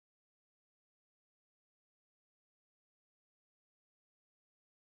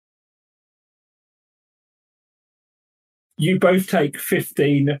You both take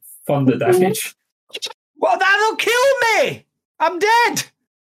 15 thunder damage. Well, that'll kill me. I'm dead.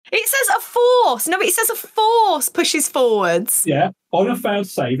 It says a force. No, it says a force pushes forwards. Yeah. On a failed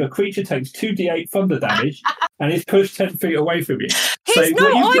save, a creature takes 2d8 thunder damage and is pushed 10 feet away from you. He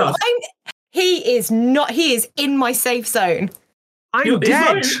is not. He is in my safe zone. I'm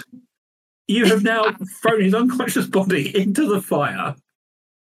dead. You have now thrown his unconscious body into the fire.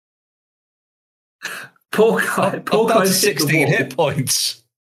 Poor guy. Poor guy. 16 hit points.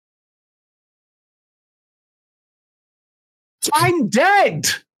 I'm dead.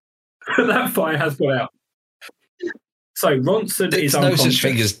 That fire has gone out. So Ronson is no unconscious. such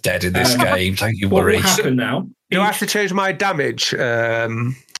thing as dead in this game. Don't you What worry. will happen now? Do I have to change my damage?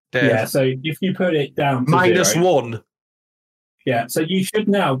 Dave? Yeah, so if you put it down to -1. Yeah, so you should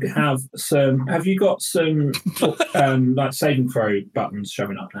now have some. Have you got some like saving throw buttons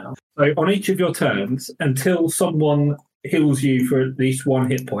showing up now? So on each of your turns, until someone heals you for at least 1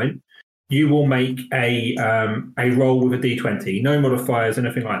 hit point, you will make a roll with a d20. No modifiers,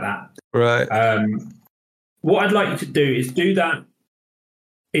 anything like that. Right. What I'd like you to do is do that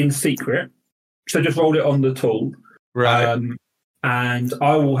in secret. So just roll it on the tool. Right. And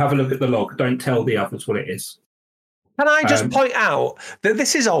I will have a look at the log. Don't tell the others what it is. Can I just point out that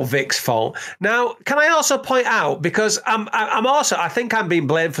this is all Vic's fault? Now, can I also point out, because I think I'm being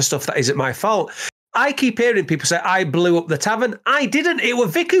blamed for stuff that isn't my fault. I keep hearing people say, I blew up the tavern. I didn't. It was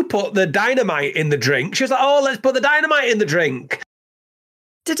Vic who put the dynamite in the drink. She was like, oh, let's put the dynamite in the drink.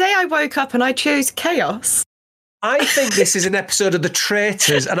 Today I woke up and I chose chaos. I think this is an episode of The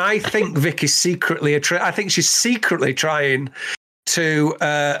Traitors, and I think Vic is secretly a traitor. I think she's secretly trying to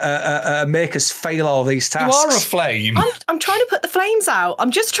make us fail all these tasks. You are a flame. I'm trying to put the flames out. I'm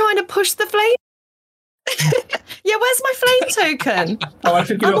just trying to push the flame. Yeah, where's my flame token? Oh, I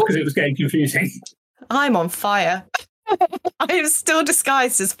took it off because it was getting confusing. I'm on fire. I am still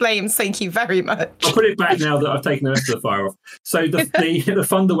disguised as flames. Thank you very much. I'll put it back now that I've taken the rest of the fire off. So the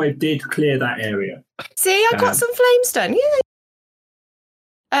thunder wave did clear that area. See, I got some flames done. Yeah.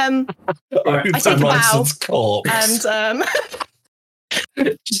 I take a bow corpse.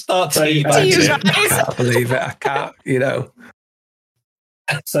 and start I can't believe it. I can't.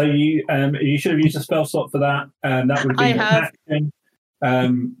 So you should have used a spell slot for that. That would be an action.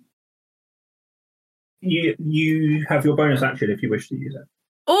 You have your bonus action if you wish to use it.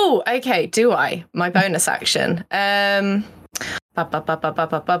 Oh, okay. Do I? My bonus action. Can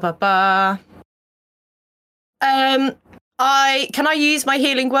I use my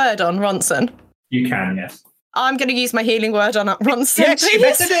healing word on Ronson? You can, yes. I'm going to use my healing word on Ronson. Yes, please. you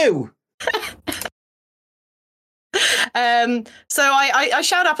better do. So I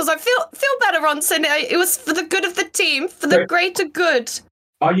shout up as I feel better, Ronson. It was for the good of the team, for the greater good.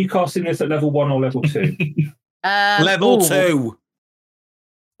 Are you casting this at level 1 or level 2? Level 2.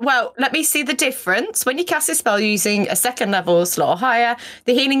 Well, let me see the difference. When you cast a spell using a second level slot or higher,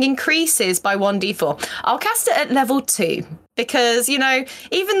 the healing increases by 1d4. I'll cast it at level 2 because,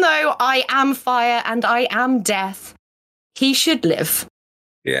 even though I am fire and I am death, he should live.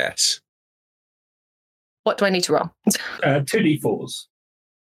 Yes. What do I need to roll? 2d4s.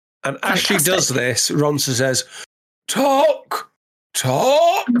 And as she does this, Ronson says, Talk!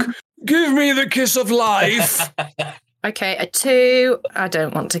 Give me the kiss of life. Okay, a 2. I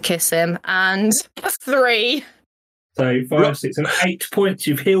don't want to kiss him. And a 3. So 5, 6, and 8 points.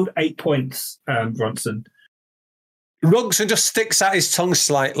 You've healed 8 points, Ronson. Ronson just sticks out his tongue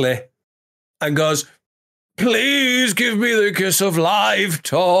slightly and goes, Please give me the kiss of life.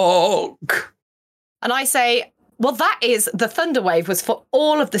 Talk. And I say, well, that is the thunder wave was for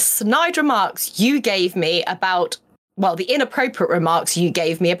all of the snide remarks you gave me about, the inappropriate remarks you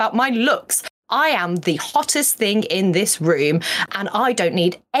gave me about my looks. I am the hottest thing in this room, and I don't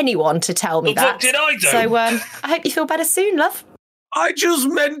need anyone to tell me that. What did I do? So I hope you feel better soon, love. I just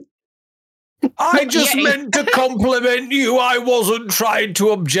meant to compliment you. I wasn't trying to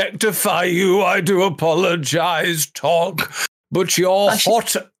objectify you. I do apologise, Talk. But you're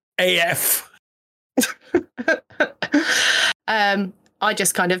hot AF. I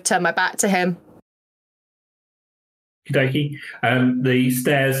just kind of turn my back to him. Okey-dokey. The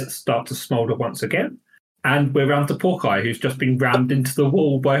stairs start to smoulder once again, and we're round to Porkeye, who's just been rammed into the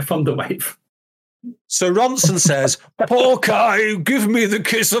wall by a thunder wave. So Ronson says, Porkeye, give me the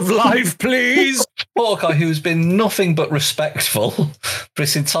kiss of life, please. Porkeye, who's been nothing but respectful for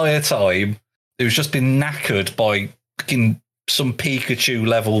this entire time, who's just been knackered by some Pikachu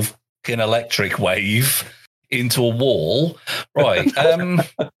level electric wave into a wall. Right.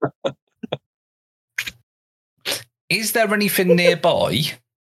 Is there anything nearby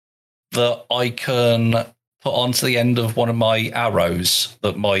that I can put onto the end of one of my arrows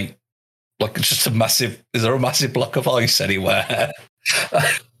that might, like, just a massive? Is there a massive block of ice anywhere?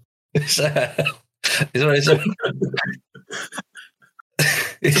 Is there is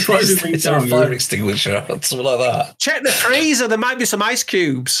there a fire extinguisher or something like that? Check the freezer. There might be some ice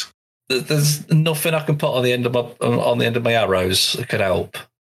cubes. There's nothing I can put on the end of my arrows that could help.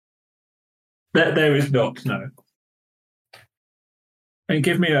 There is not, no. And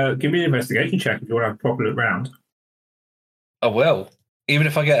give me an investigation check if you want to have a proper look round. I will. Even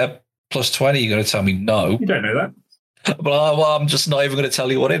if I get a +20, you're going to tell me no. You don't know that. But I'm just not even going to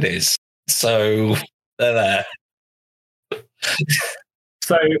tell you what it is. So they're there.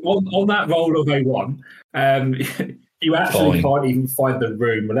 So on that roll of A1, you actually can't even find the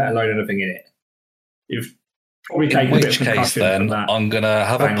room, let alone anything in it. You've probably taken a bit of concussion from that. I'm going to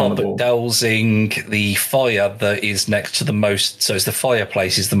have a pop at dousing the fire that is next to the most. So it's the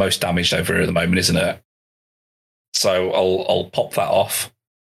fireplace is the most damaged over here at the moment, isn't it? So I'll pop that off.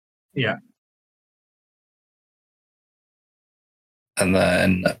 Yeah. And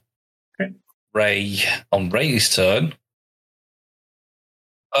then on Ray's turn.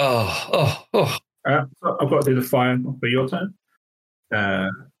 So I've got to do the fire for your turn. A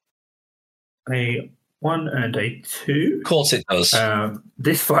 1 and a 2. Of course it does.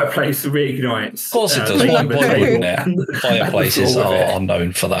 This fireplace reignites. Of course it does. Why wouldn't it? Fireplaces are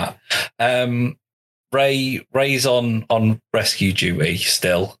known for that. Ray's on rescue duty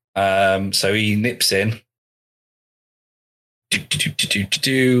still. So he nips in.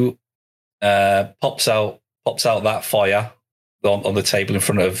 Pops out that fire on the table in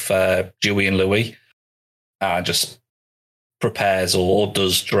front of Dewey and Louis, and just prepares or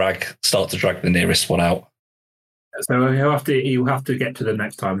does start to drag the nearest one out. So you have to get to them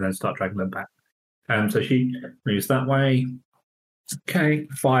next time and then start dragging them back. So she moves that way. Okay,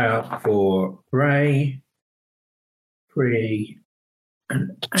 fire for Ray. 3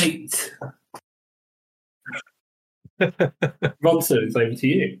 and 8. Ronson, it's over to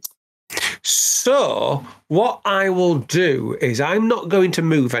you. So what I will do is I'm not going to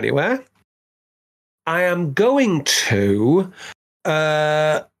move anywhere. I am going to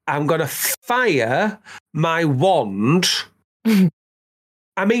fire my wand.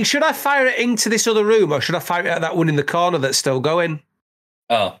 I mean, should I fire it into this other room or should I fire it at that one in the corner that's still going?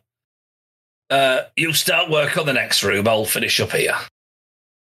 Oh. You'll start work on the next room. I'll finish up here.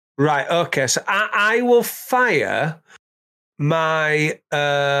 Right, okay. So I will fire my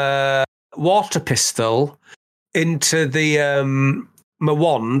water pistol into the my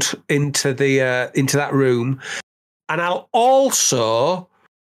wand into that room, and I'll also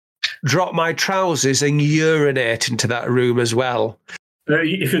drop my trousers and urinate into that room as well. So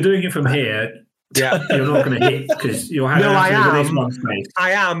if you're doing it from here, yeah, you're not going to hit because you're having. No, I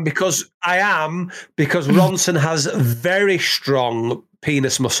am because Ronson has very strong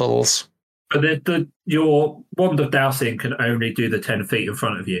penis muscles. But your wand of dousing can only do the 10 feet in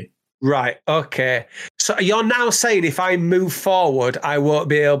front of you. Right. Okay. So you're now saying if I move forward, I won't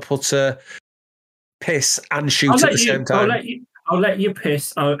be able to piss and shoot at the same time. I'll let you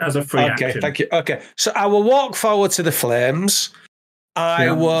piss as a free action. Okay. Thank you. Okay. So I will walk forward to the flames.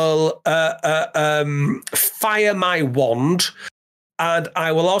 I will fire my wand, and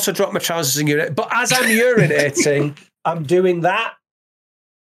I will also drop my trousers and urinate. But as I'm urinating, I'm doing that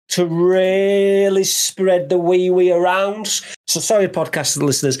to really spread the wee around. So sorry, podcast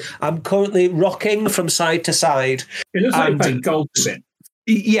listeners, I'm currently rocking from side to side. It looks like a gold bit.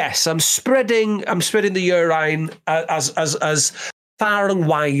 Yes, I'm spreading the urine as far and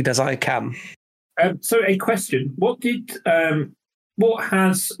wide as I can. So a question: what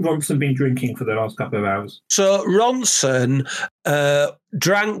has Ronson been drinking for the last couple of hours? So Ronson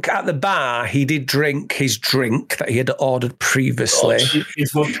drank at the bar. He did drink his drink that he had ordered previously.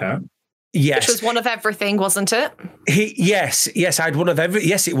 His vodka? Which Yes. was one of everything, wasn't it? Yes, I had one of every.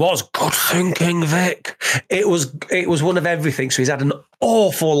 Yes, it was. Good thinking, Vic. It was one of everything. So he's had an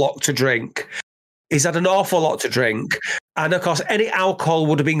awful lot to drink. And of course, any alcohol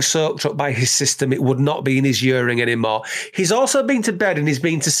would have been soaked up by his system. It would not be in his urine anymore. He's also been to bed and he's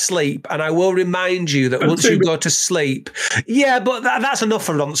been to sleep. And I will remind you that once you go to sleep, but that's enough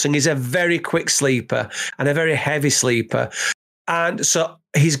for Ronson. He's a very quick sleeper and a very heavy sleeper. And so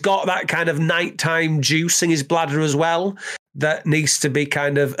he's got that kind of nighttime juice in his bladder as well that needs to be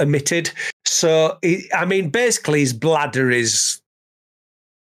kind of emitted. So, basically his bladder is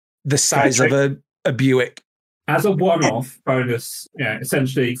the size of a Buick. As a one-off bonus,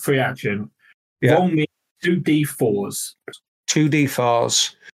 essentially free action. Yeah. Roll me 2d4s.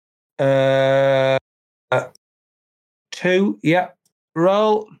 2d4s. 2, yeah.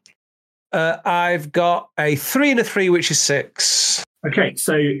 Roll. I've got a 3 and a 3, which is 6. Okay,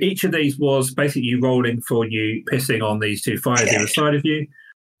 so each of these was basically you rolling for you pissing on these two fires either side of you.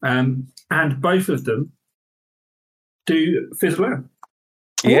 And both of them do fizzle out.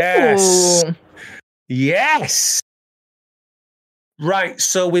 Yes. Ooh. Yes. Right,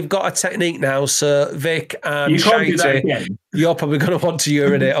 so we've got a technique now. So Vic and You can't do that Shitey, again. you're probably going to want to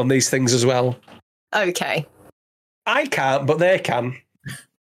urinate on these things as well. Okay. I can't, but they can.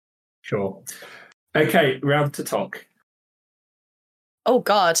 Sure. Okay, round to talk. Oh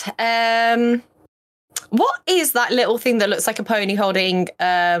God. What is that little thing that looks like a pony holding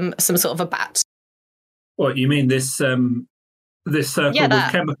some sort of a bat? What you mean? This circle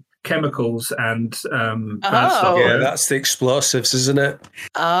with chemicals and bad stuff. Yeah, that's the explosives, isn't it?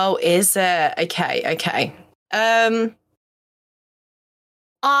 Oh, is it? Okay.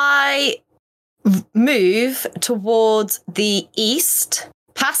 I move towards the east,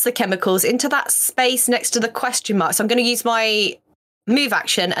 past the chemicals, into that space next to the question mark. So I'm going to use my move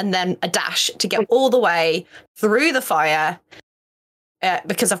action and then a dash to get all the way through the fire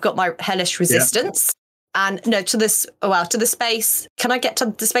because I've got my hellish resistance. And no, to the space. Can I get to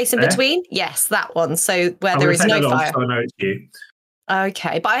the space in between? Yes, that one. So where there is no fire. So I know it's you.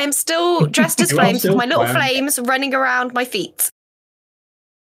 Okay, but I am still dressed as flames with my little flames running around my feet.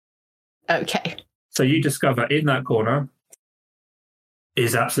 Okay. So you discover in that corner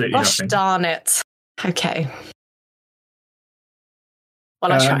is absolutely nothing. Darn it. Okay.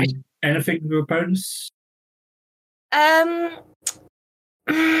 Well, I tried. Anything with a bonus?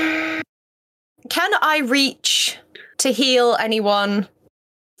 Can I reach to heal anyone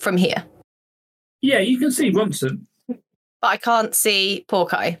from here? Yeah, you can see Ronson. But I can't see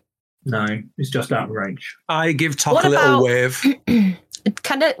Porkai. No, it's just out of range. I give Tock a little wave.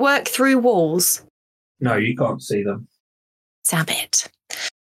 Can it work through walls? No, you can't see them. Damn it.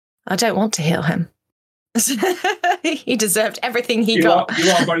 I don't want to heal him. He deserved everything he got.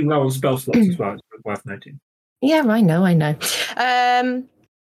 You are running low on spell slots as well. It's worth noting. Yeah, I know.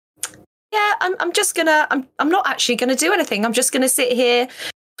 Yeah, I'm just gonna. I'm not actually gonna do anything. I'm just gonna sit here,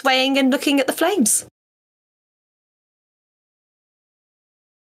 swaying and looking at the flames.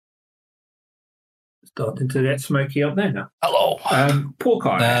 Starting to get smoky up there now. Hello.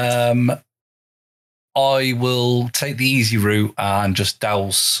 Porkai. I will take the easy route and just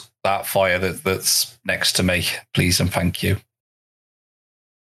douse that fire that's next to me, please and thank you.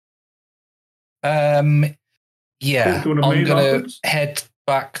 Yeah, I'm going to head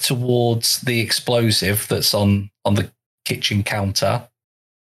back towards the explosive that's on the kitchen counter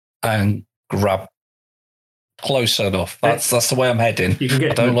and grab close enough. That's the way I'm heading.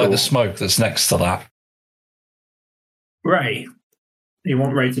 I don't like the smoke that's next to that. Ray, you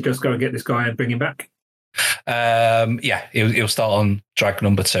want Ray to just go and get this guy and bring him back? Yeah, he'll start on drag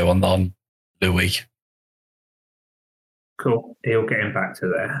number 2 on Louis. Cool. He'll get him back to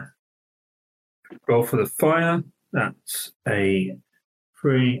there. Roll for the fire. That's a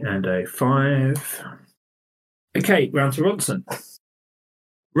 3 and a 5. Okay, round to Ronson.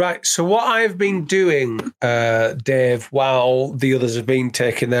 Right, so what I've been doing, Dave, while the others have been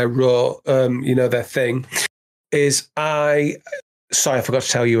taking their their thing, is sorry, I forgot to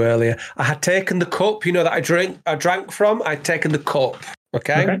tell you earlier. I had taken the cup, that I drank from. I'd taken the cup,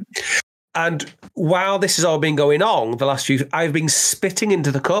 okay? And while this has all been going on, the last few, I've been spitting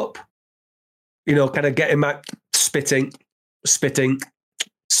into the cup. Kind of getting my spitting.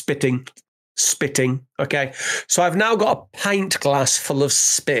 Okay, so I've now got a pint glass full of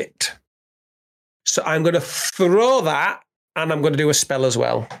spit. So I'm going to throw that, and I'm going to do a spell as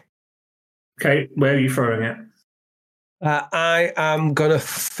well. Okay, where are you throwing it? I am going to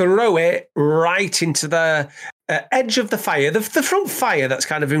throw it right into the edge of the fire, the front fire that's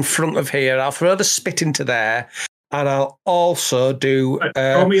kind of in front of here. I'll throw the spit into there, and I'll also do...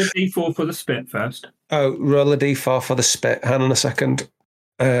 roll me a d4 for the spit first. Oh, roll a d4 for the spit. Hang on a second.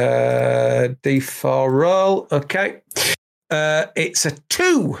 D4 roll. Okay. It's a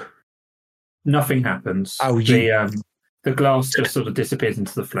 2. Nothing happens. Oh, the glass just sort of disappears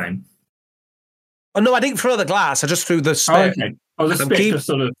into the flame. Oh, no, I didn't throw the glass. I just threw the spit. Oh, okay. Oh, the spit just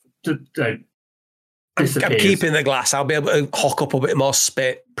sort of disappears. I'm keeping the glass. I'll be able to hock up a bit more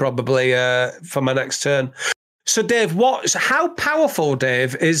spit probably for my next turn. So, Dave, how powerful,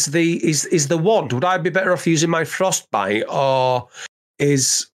 Dave, is the wand? Would I be better off using my frostbite, or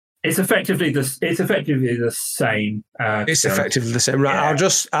is it's effectively the same? It's effectively the same, right? Yeah.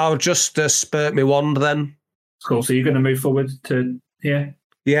 I'll just spurt my wand then. Cool. So you're going to move forward to here.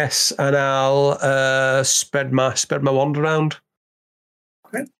 Yes, and I'll spread my wand around.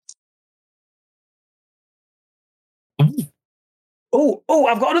 Okay. Oh,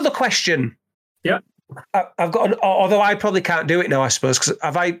 I've got another question. Yep. I've got, although I probably can't do it now, I suppose, because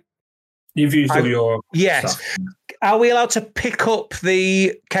You've used all your yes. stuff. Are we allowed to pick up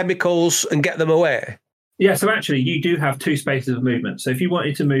the chemicals and get them away? Yeah, so actually you do have 2 spaces of movement. So if you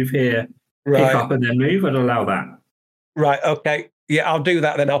wanted to move here, Right. pick up and then move, I'd allow that. Right, okay. Yeah, I'll do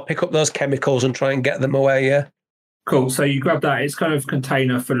that then. I'll pick up those chemicals and try and get them away, yeah. Cool. So you grab that. It's kind of a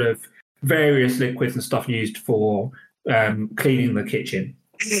container full of various liquids and stuff used for cleaning the kitchen.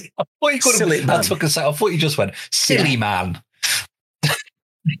 I thought you could Silly have, man. that's what I was gonna say. I thought you just went, silly man.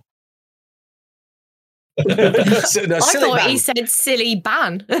 I silly thought bang. he said silly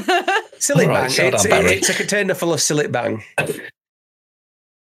ban. Silly All right, bang. shut up, Barry. It's a container full of silly bang.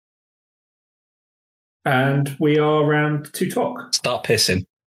 And we are round to talk. Start pissing.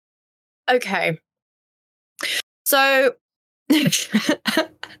 Okay. So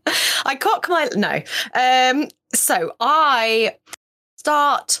I cock my so I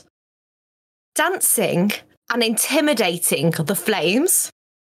start dancing and intimidating the flames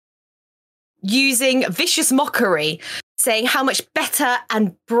using vicious mockery, saying how much better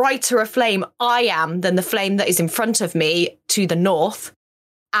and brighter a flame I am than the flame that is in front of me to the north.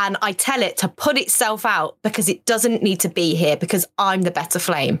 And I tell it to put itself out because it doesn't need to be here because I'm the better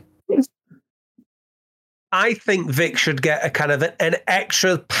flame. I think Vic should get a kind of an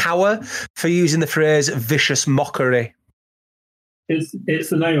extra power for using the phrase vicious mockery. It's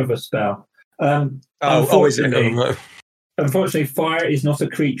the name of a spell. Is it? Unfortunately, fire is not a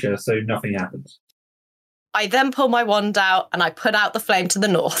creature, so nothing happens. I then pull my wand out and I put out the flame to the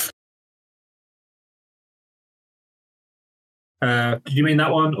north. Did you mean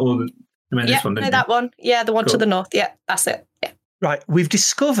that one or this one? No, that one. Yeah, the one to Cool. the north. Yeah, that's it. Yeah. Right, we've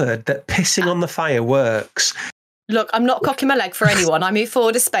discovered that pissing on the fire works. Look, I'm not cocking my leg for anyone. I move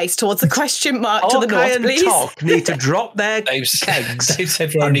forward a space towards the question mark to the Orkai north, and please. Tok need to drop their Dave kegs. Dave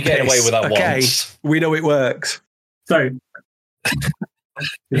said we're only getting away with that once. We know it works. So,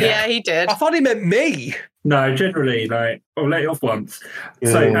 Yeah, he did. I thought he meant me. no, generally, I'll let it off once.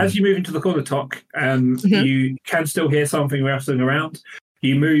 So, as you move into the corner, Tok, you can still hear something rustling around.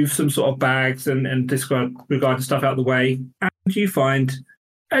 You move some sort of bags and disregard the stuff out of the way, and you find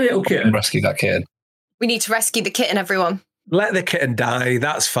a little kitten. Rescue that kid. We need to rescue the kitten, everyone. Let the kitten die.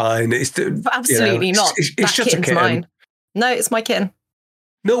 That's fine. It's Absolutely not. It's That just a kitten's kitten. mine. No, it's my kitten.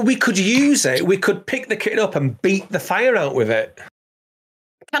 No, we could use it. We could pick the kitten up and beat the fire out with it.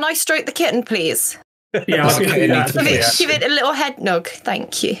 Can I stroke the kitten, please? Yeah, I'll give you that. Give it a little head nug.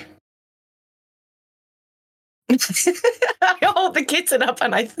 Thank you. I hold the kitten up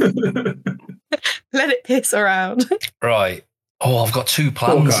and I let it piss around. Right. Oh, I've got 2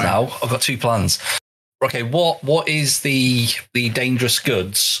 plans now. I've got 2 plans. Okay, what is the dangerous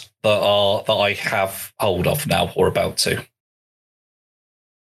goods that I have hold of now or about to?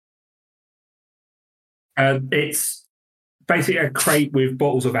 It's basically a crate with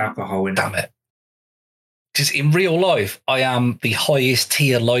bottles of alcohol in it. Damn it. Because in real life, I am the highest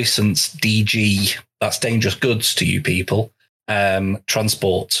tier license DG, that's dangerous goods to you people,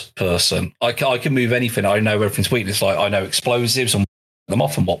 transport person. I can move anything. I know everything's weakness. Like I know explosives and them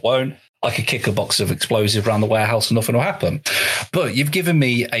off and what won't. I could kick a box of explosives around the warehouse and nothing will happen. But you've given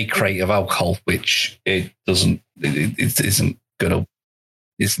me a crate of alcohol, which it isn't gonna.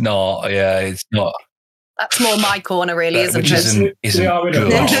 It's not. Yeah, it's not. That's more my corner, really, isn't which it? isn't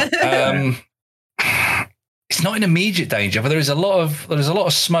good. It's not in immediate danger, but there is a lot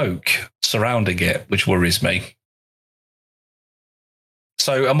of smoke surrounding it, which worries me.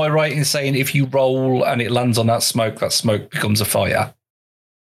 So, am I right in saying if you roll and it lands on that smoke becomes a fire?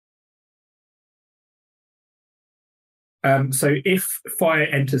 So, if fire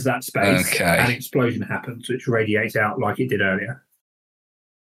enters that space, Okay. an explosion happens, which radiates out like it did earlier.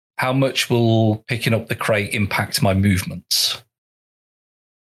 How much will picking up the crate impact my movements?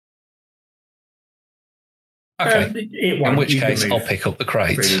 Okay. It won't. In which You can case, move I'll pick up the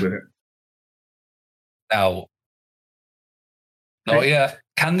crate. freely with it. Now,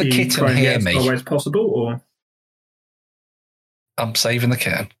 can the Do you kitten try and hear get as me? far away as possible, or I'm saving the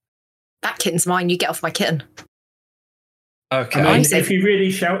kitten. That kitten's mine. You get off my kitten. Okay. I mean, safe. if you really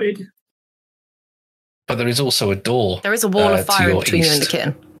shouted, But there is also a door. There is a wall of to fire your between you and the east.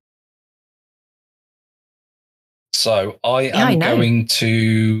 kitten. So I I am know. going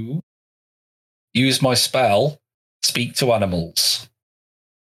to use my spell, Speak to Animals.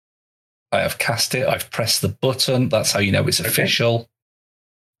 I have cast it. I've pressed the button. That's how you know it's official.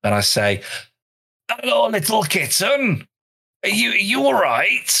 And I say, "Hello, little kitten. Are you all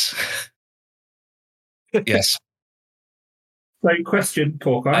right?" Yes. so question,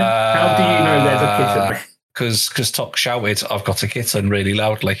 Porky, how do you know there's a kitten there? because Tok shouted, "I've got a kitten," really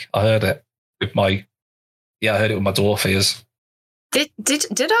loudly. I heard it with my dwarf ears.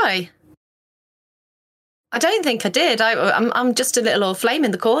 Did I? I don't think I did. I'm just a little old flame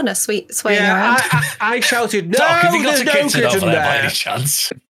in the corner, swaying around. I shouted, "No, Tok, have you got there's a no kitten over kitten there by there." any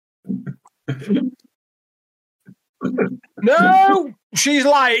chance? No, she's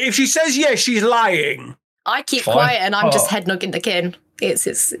lying. If she says yes, she's lying. I keep Fine. quiet and I'm just head nugging the kin. It's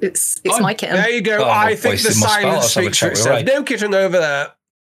my kitten. There you go. Oh, I think the wasting my spell. silence Let's have a speaks for chat with itself. Ray. No kitten over there.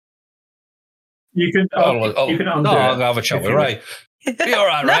 You can. You can undo no, it I'll go have a chat if with you Ray. You all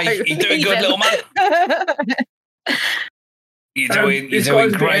right, Ray? You doing good, little man? You're doing This guy's a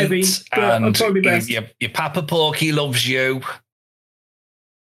bit great, heavy, but I'll and try my best. your Papa Porky loves you.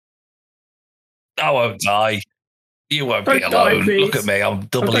 I won't die. You won't be Don't die, alone. please. Look at me, I'm I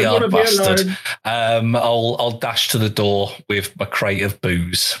doubly don't hard wanna be bastard. alone. I'll dash to the door with my crate of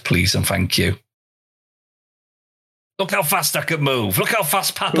booze, please and thank you. Look how fast I can move. Look how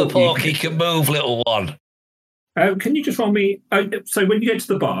fast Papa Porky can move, little one. Can you just roll me? So when you get to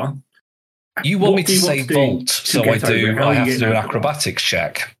the bar, You want what me do to you want say to do vault, to so get over it? How I are you have to getting do an over the bar? acrobatics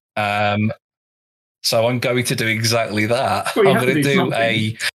check. So I'm going to do exactly that. Well, you I'm have to going to do do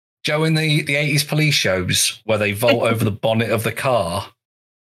something. Joe in the 80s police shows where they vault over the bonnet of the car.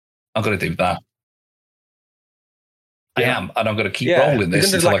 I'm going to do that. I am, and I'm going to keep rolling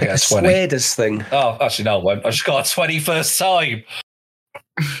this until I get a 20. persuaders thing. Oh, actually, no, I won't. I just got a 20 first time.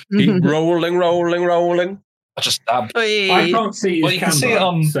 Keep rolling. I just stabbed. I can't see his Well, you can see it camera,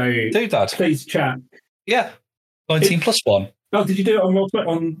 on so Doodad. please chat. Yeah, 19 plus 1. Oh, did you do it on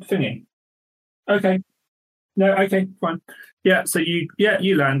on thingy? Okay. No, okay, fine. Yeah, so you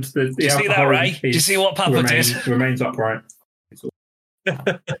land. The Did you see that, alcohol Ray? Did you see what Papa did? Remains upright.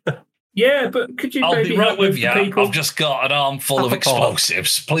 Yeah, but could you I'll maybe be right help with the you. people? I've just got an armful of Papa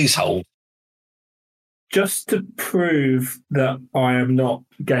explosives. Please hold. Just to prove that I am not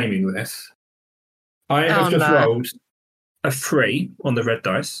gaming this, I have just rolled a 3 on the red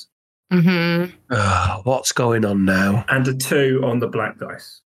dice What's going on now? and a 2 on the black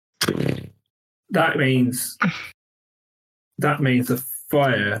dice. That means the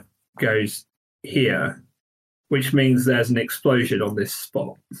fire goes here, which means there's an explosion on this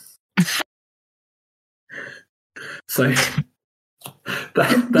spot. So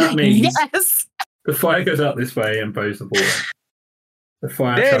that means Yes. the fire goes out this way and bows the ball. The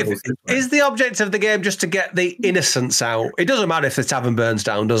fire Dave, travels this way. is the object of the game just to get the innocents out? It doesn't matter if the tavern burns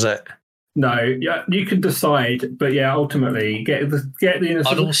down, does it? No, yeah, you can decide, but yeah, ultimately get the innocent.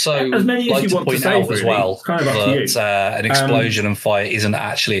 I'd also as many as like you to want to point save, out as really. well It's kind of up to you. that an explosion and fire isn't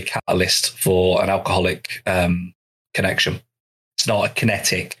actually a catalyst for an alcoholic connection. It's not a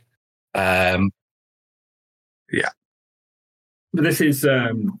kinetic. Yeah. But this is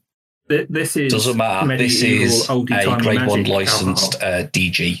Doesn't matter. This medieval, is a oldie-timey grade 1 magic licensed alcohol.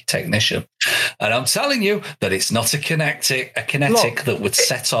 DG technician. And I'm telling you that it's not a kinetic that would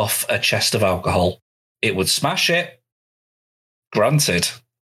set off a chest of alcohol. It would smash it, granted,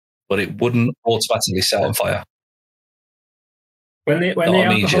 but it wouldn't automatically set on fire. When the alcohol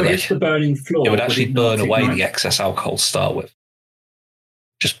immediately. hits the burning floor, It would actually burn not away ignite? the excess alcohol to start with.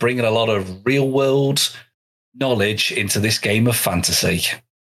 Just bringing a lot of real world knowledge into this game of fantasy.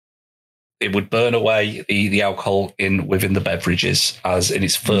 It would burn away the alcohol within the beverages as in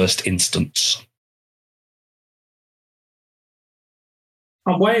its first instance.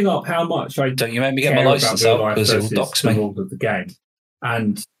 I'm weighing up how much I Don't you make me get my care license about real out life because it'll versus dox the me. rules of the game,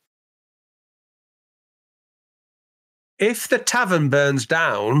 and If the tavern burns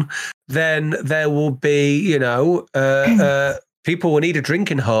down, then there will be, people will need a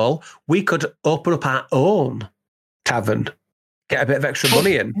drinking hall. We could open up our own tavern, get a bit of extra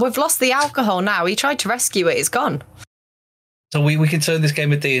money in. We've lost the alcohol now. He tried to rescue it. It's gone. So we can turn this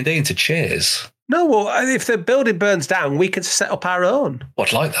game of D&D into Cheers. No, well, if the building burns down, we could set up our own.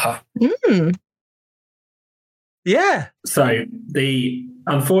 What, like that? Yeah. so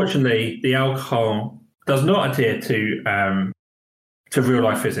unfortunately the alcohol does not adhere to real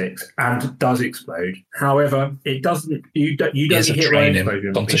life physics and does explode. However, it doesn't. You don't Here's a hit one training.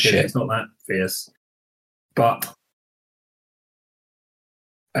 explosion Gone to because shit. it's not that fierce. But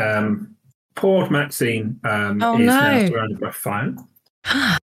poor old Maxine is now surrounded by fire.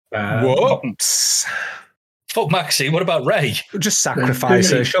 Whoops. Fuck Maxine, what about Ray? Just sacrifice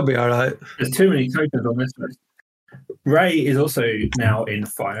her. She'll be all right. There's too many tokens on this list. Ray is also now in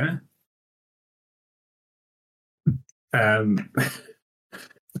fire.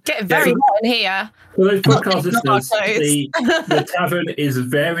 Getting very hot in here. For those podcast listeners, tomatoes. the tavern is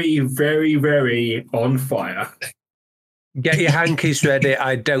very, very, very on fire. Get your hankies ready.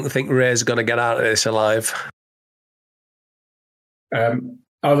 I don't think Ray's going to get out of this alive.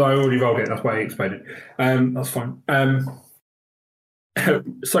 Although I already rolled it, that's why I explained it. That's fine.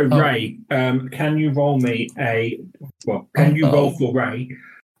 So Ray, can you roll me roll for Ray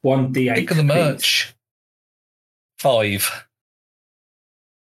 1d8? Pick of the merch. 5.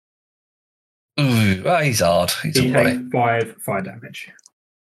 Ooh, he's hard. He's He all right. takes 5 fire damage.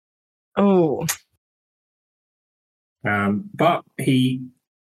 Oh. But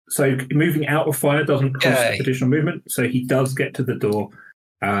moving out of fire doesn't cost additional movement, so he does get to the door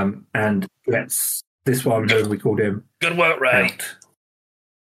and gets this one, who we called him. Good work, Ray. Out.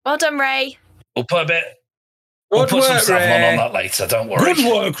 Well done, Ray. We'll put some Savlon on that later, don't worry. Good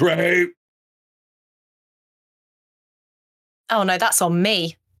work, Ray. Oh, no, that's on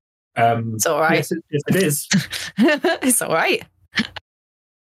me. It's all right. Yes, it is. It's all right.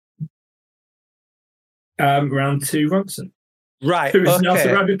 Round 2, Ronson. Right. Who is now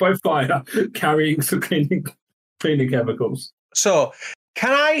surrounded by fire, carrying some cleaning chemicals. So,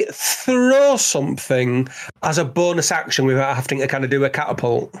 can I throw something as a bonus action without having to kind of do a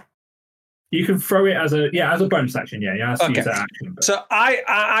catapult? You can throw it as a bonus action. Yeah, use that action. But... So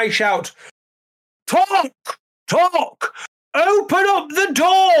I shout, "Talk! Open up the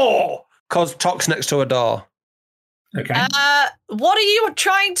door!" Because Talk's next to a door. Okay. What are you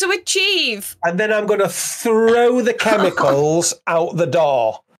trying to achieve? And then I'm going to throw the chemicals out the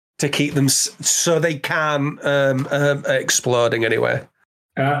door to keep them so they can exploding anyway.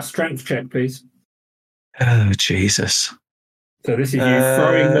 Strength check, please. Oh, Jesus. So this is you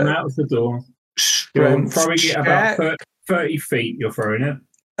throwing them out of the door. You're throwing check. It about 30 feet, you're throwing it.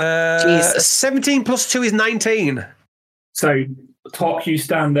 Jesus. 17 plus 2 is 19. So, Tok, you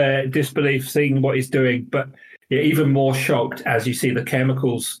stand there in disbelief, seeing what he's doing, but you're even more shocked as you see the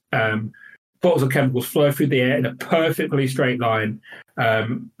chemicals, bottles of chemicals flow through the air in a perfectly straight line,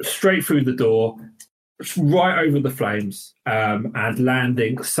 straight through the door, right over the flames, and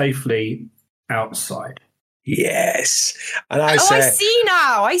landing safely outside. Yes. And I say, I see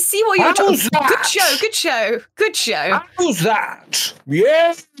now. I see what you're doing. Good show. How's that?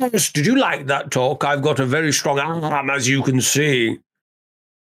 Yes. Did you like that, Talk? I've got a very strong arm, as you can see.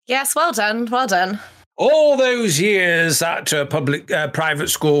 Yes, well done. All those years at a private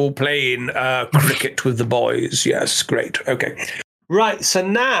school playing cricket with the boys. Yes, great. Okay. Right, so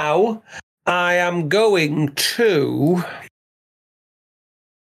now I am going to...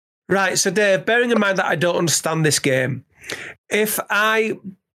 Right, so Dave, bearing in mind that I don't understand this game,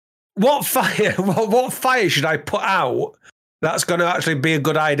 what fire should I put out that's going to actually be a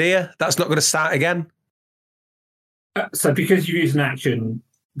good idea? That's not going to start again? So because you use an action,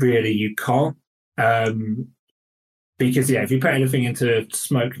 really, you can't. Because, if you put anything into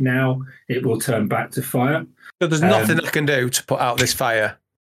smoke now, it will turn back to fire. So there's nothing I can do to put out this fire?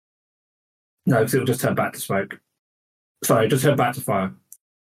 No, because it will just turn back to smoke. Sorry, just turn back to fire.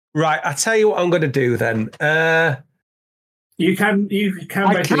 Right, I tell you what I'm going to do then. You can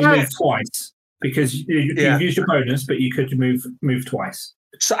basically move twice because you've used your bonus, but you could move twice.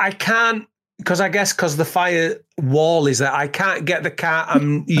 So I can't, because the fire wall is there, I can't get the cat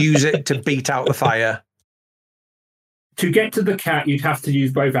and use it to beat out the fire. To get to the cat, you'd have to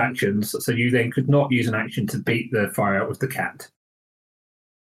use both actions, so you then could not use an action to beat the fire out with the cat.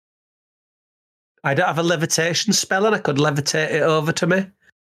 I don't have a levitation spell and I could levitate it over to me.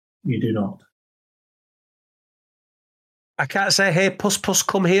 You do not. I can't say, "Hey, puss,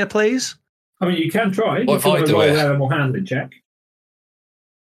 come here, please." I mean, you can try. What if I do it? Animal handling check.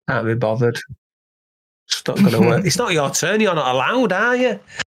 Can't be bothered. It's not going to work. It's not your turn. You're not allowed, are you?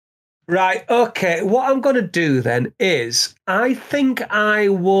 Right. Okay. What I'm going to do then is, I think I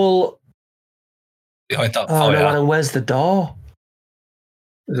will. Behind that fire. No, and where's the door?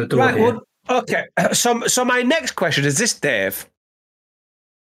 There's a door here. Well, okay. So my next question is this, Dave.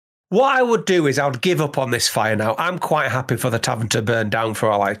 What I would do is I would give up on this fire now. I'm quite happy for the tavern to burn down for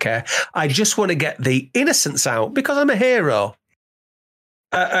all I care. I just want to get the innocents out because I'm a hero.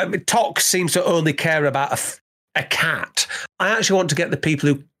 Tok seems to only care about a cat. I actually want to get the people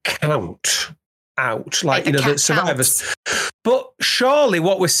who count out, like the survivors. Counts. But surely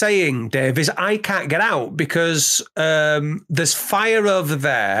what we're saying, Dave, is I can't get out because there's fire over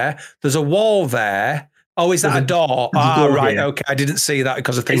there. There's a wall there. Oh, is that a door? Right. Here. Okay, I didn't see that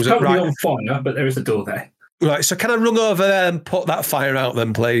because of things. It's probably on fire, but there is a door there. Right. So can I run over there and put that fire out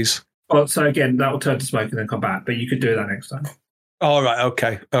then, please? Well, so again, that will turn to smoke and then come back. But you could do that next time. All right.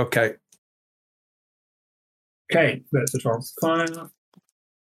 Okay. Let's advance fire.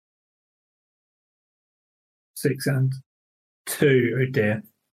 6 and 2. Oh dear.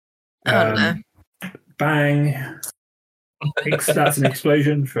 No. Bang. That's an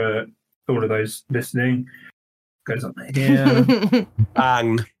explosion for all of those listening. Goes up here.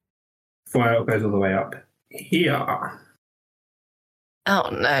 Bang. Fire goes all the way up here. Oh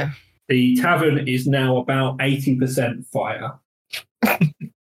no. The tavern is now about 80% fire.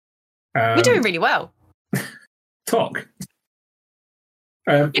 We're doing really well. Talk.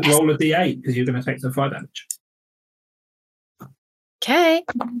 Yes. Roll a d8 because you're going to take some fire damage. Okay.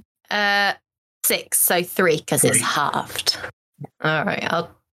 6, so 3 because it's 3. halved. All right,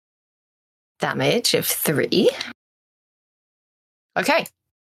 I'll damage of 3. Okay.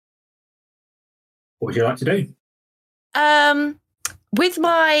 What would you like to do? With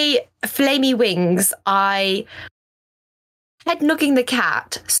my flamey wings, I head nugging the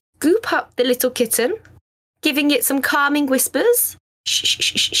cat, scoop up the little kitten, giving it some calming whispers. Shh, shh,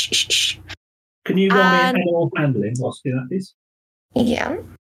 shh, shh, shh, shh. Can you roll me animal handling whilst you do that, please? Yeah.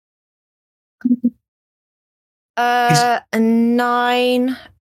 A 9,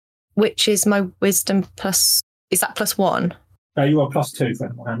 which is my wisdom plus. Is that plus 1? You are +2 for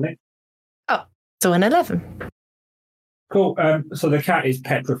animal handling. Oh, so an 11. Cool. So the cat is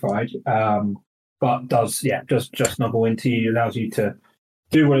petrified, but does just snuggle into you, allows you to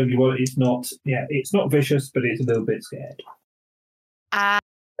do whatever you want. It's not vicious, but it's a little bit scared.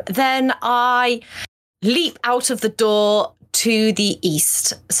 Then I leap out of the door to the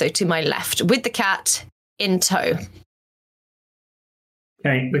east, so to my left, with the cat in tow.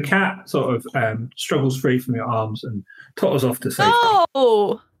 Okay, the cat sort of struggles free from your arms and totters off to safety.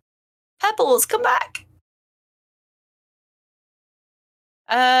 Oh, Pebbles, come back.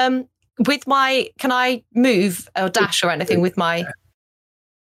 With my, can I move or dash or anything with my?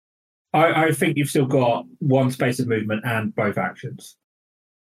 I think you've still got one space of movement and both actions.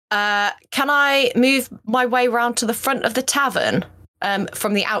 Can I move my way round to the front of the tavern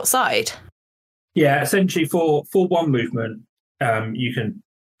from the outside? Yeah, essentially for one movement, you can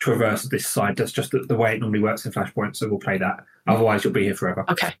traverse this side. That's just the way it normally works in Flashpoint, so we'll play that. Otherwise, you'll be here forever.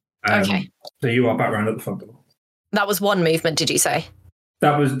 Okay. Okay. So you are back round at the front door. That was one movement, did you say?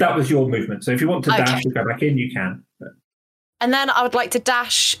 That was your movement. So if you want to dash and go back in, you can. And then I would like to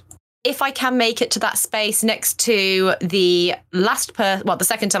dash, if I can make it to that space next to the the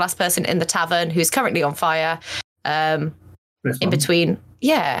second to last person in the tavern who's currently on fire. In between.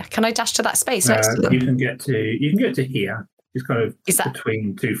 Yeah, can I dash to that space next to them? You can get to here. It's kind of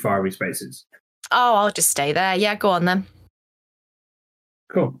between two fiery spaces. Oh, I'll just stay there. Yeah, go on then.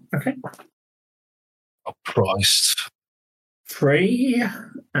 Cool. Okay. Oh, Christ. 3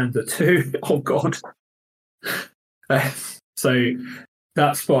 and the 2. Oh, God. So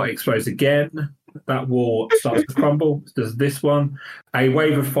that spot explodes again. That wall starts to crumble. Does this one. A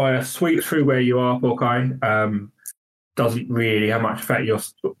wave of fire sweeps through where you are, Hawkeye. Doesn't really have much effect. You're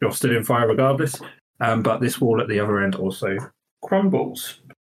still in fire regardless. But this wall at the other end also crumbles.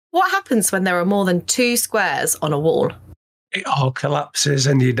 What happens when there are more than 2 squares on a wall? It all collapses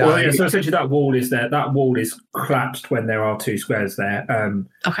and you die. Well, yeah, so essentially that wall is there. That wall is collapsed when there are 2 squares there.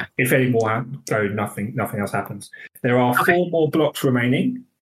 Okay. If any more go, nothing else happens. There are 4 more blocks remaining.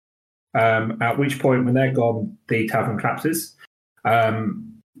 At which point, when they're gone, the tavern collapses.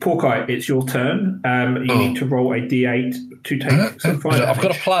 Hawkeye, it's your turn. You need to roll a d8 to take some fire damage. I've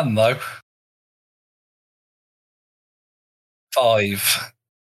got a plan, though. 5.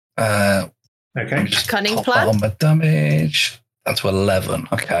 Okay. Cunning plan. On my damage. That's 11.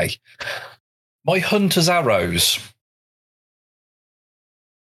 Okay. My hunter's arrows.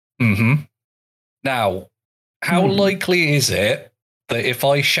 Now, how likely is it that if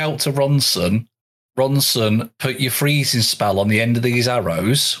I shout to Ronson, put your freezing spell on the end of these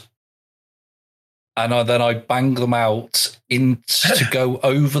arrows, and then I bang them out to go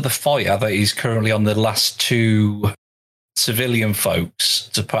over the fire that is currently on the last 2 civilian folks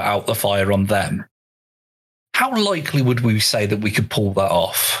to put out the fire on them? How likely would we say that we could pull that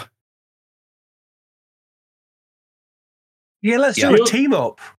off? Yeah, let's do a team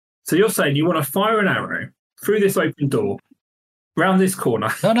up. So you're saying you want to fire an arrow through this open door, round this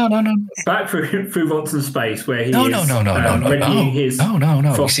corner. No. Back through Ronson's space where he No. is. No. You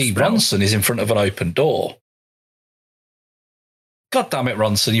see, spell. Ronson is in front of an open door. God damn it,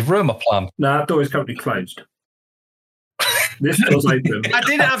 Ronson, you've ruined my plan. No, that door is currently closed. This door's open. I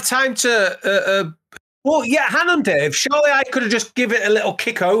didn't have time to... well, yeah, hang on, Dave. Surely I could have just give it a little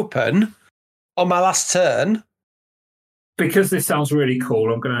kick open on my last turn. Because this sounds really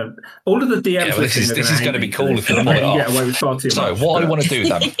cool, I'm going to... All of the DMs... Yeah, this is going to be cool if you pull it off. Get away with far too so much, what I want to do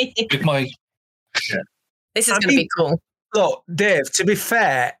then... with my... This is going to be cool. Look, Dave, to be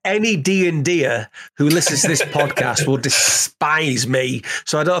fair, any D&D'er who listens to this podcast will despise me.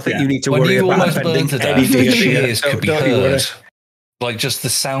 So I don't think you need to worry about offending any D&D'er. Cheers could be heard. Like just the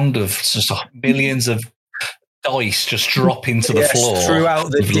sound of just millions of dice just drop into the floor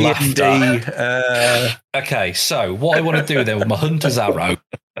throughout the D&D. Okay, so what I want to do then with my hunter's arrow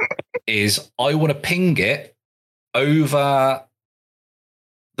is I want to ping it over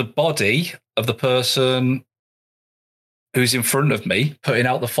the body of the person who's in front of me, putting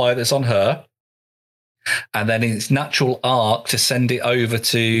out the fire that's on her, and then in its natural arc to send it over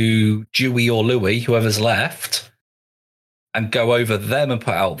to Dewey or Louis, whoever's left, and go over them and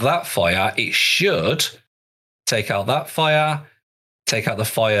put out that fire. It should take out that fire, take out the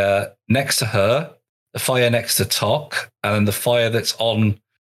fire next to her, the fire next to Tok, and then the fire that's on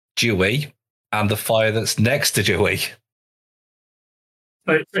Dewey, and the fire that's next to Dewey.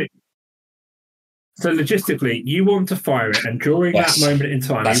 So logistically, you want to fire it, and during that moment in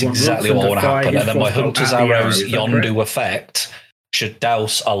time, that's you want exactly what want to happen. And then my hunter's arrow's Yondu effect should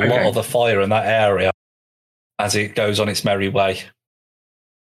douse a lot of the fire in that area as it goes on its merry way.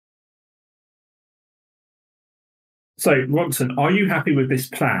 So, Ronson, are you happy with this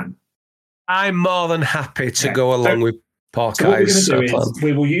plan? I'm more than happy to go along with Porkeyes. So what we're going to do is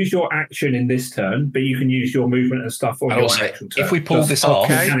we will use your action in this turn, but you can use your movement and stuff on your actual turn. If we pull this off,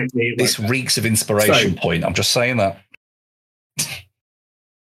 this reeks of inspiration point. I'm just saying that.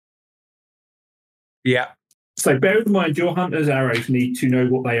 Yeah. So bear in mind, your hunter's arrows need to know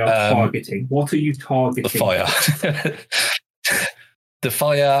what they are targeting. What are you targeting? The fire. The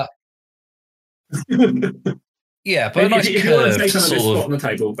fire. Yeah, but a nice curved sort of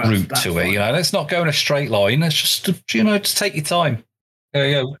route to it. You know, let's not go in a straight line. Let's just, just take your time.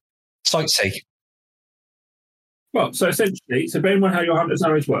 Sightsee. Well, so essentially, bear in mind how your hunter's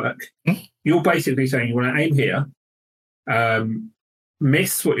arrows work. You're basically saying you want to aim here,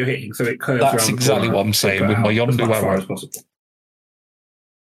 miss what you're hitting, so it curves around. That's exactly what I'm saying with my Yondu arrow.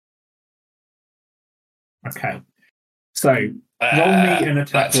 Okay. So roll me an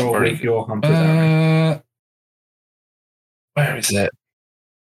attack roll with your hunter's arrow. Where is it?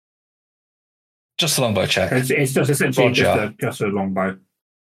 Just a longbow check. It's just essentially just a longbow.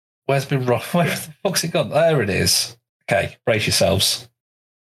 Where's my rock? Where the fuck's it gone? There it is. Okay, brace yourselves.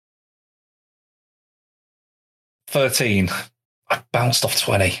 13. I bounced off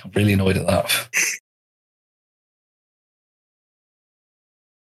 20. I'm really annoyed at that.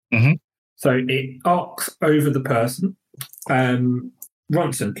 Mm-hmm. So it arcs over the person.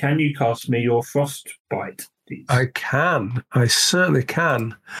 Ronson, can you cast me your frostbite? I can. I certainly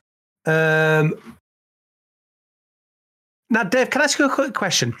can. Now, Dave, can I ask you a quick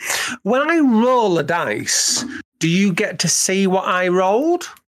question? When I roll a dice, do you get to see what I rolled?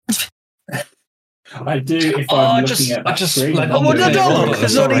 I do if I'm looking at that screen. Don't look.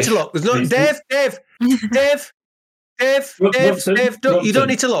 There's no need to look. There's no. Dave. You don't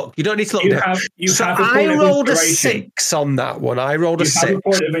need to look. You don't need to look. I rolled a 6 on that one. I rolled a 6. You have a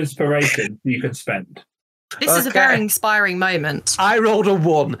point of inspiration you can spend. This is a very inspiring moment. I rolled a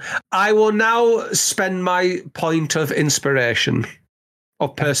 1. I will now spend my point of inspiration,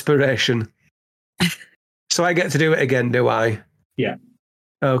 of perspiration. So I get to do it again, do I? Yeah.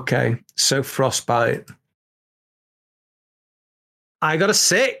 Okay. So frostbite. I got a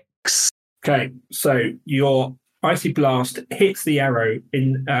 6. Okay. So your icy blast hits the arrow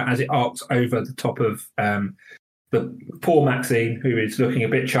in as it arcs over the top of the poor Maxine, who is looking a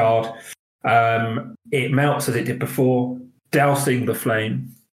bit charred. It melts as it did before, dousing the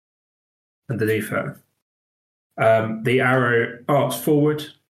flame underneath her. The arrow arcs forward,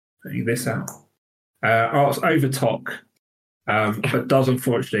 putting this out, arcs over Tok, but does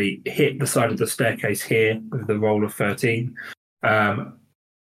unfortunately hit the side of the staircase here with the roll of 13.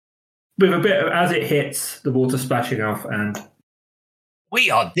 With a bit of, as it hits, the water splashing off, and we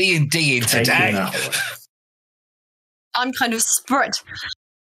are D&D today. I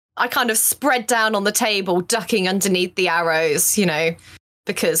kind of spread down on the table, ducking underneath the arrows,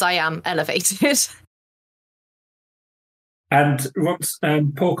 because I am elevated. And once,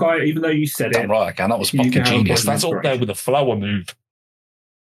 Porkeye, even though you said it, right, again, that was fucking genius. That's up there with the flower move.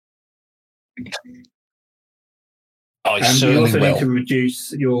 I certainly you also will. need to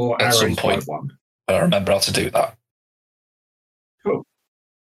reduce your at arrows some point. by 1. I remember how to do that. Cool.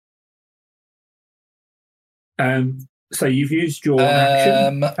 So you've used your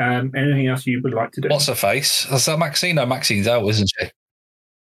action. Anything else you would like to do? What's her face? Is that Maxine? No, Maxine's out, isn't she?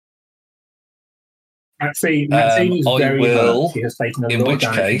 Maxine is very hurt. She has taken a lot of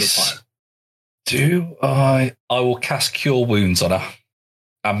damage. I will cast Cure Wounds on her.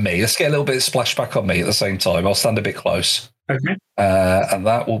 and me. Let's get a little bit of splashback on me at the same time. I'll stand a bit close. Okay. And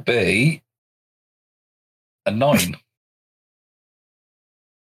that will be a 9.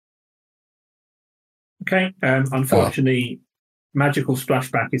 Okay. Unfortunately, magical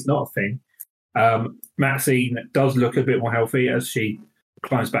splashback is not a thing. Maxine does look a bit more healthy as she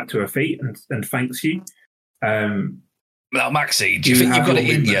climbs back to her feet and thanks you. Now, Maxine, do you think you've got it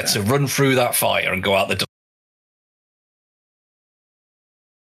in you to run through that fire and go out the door?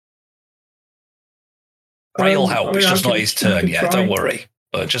 Ray will help. It's just not his turn yet. Don't worry.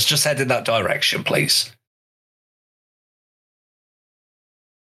 But just head in that direction, please.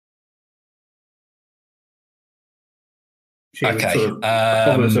 Okay. Sort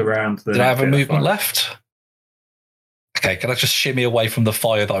of around did I have a movement left? Okay, can I just shimmy away from the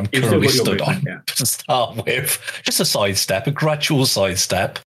fire that I'm currently stood on to start with? Just a sidestep, a gradual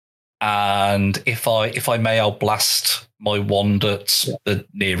sidestep. And if I may, I'll blast my wand at the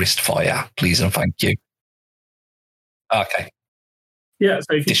nearest fire, please and thank you. Okay. Yeah,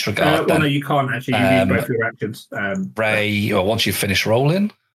 so if you disregard. No, you can't actually use both your actions. Ray, once you finish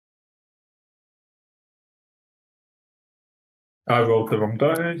rolling. I rolled the wrong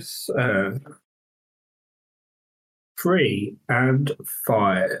dice. 3 and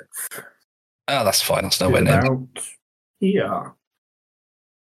 5. Oh, that's fine. That's nowhere near. Yeah.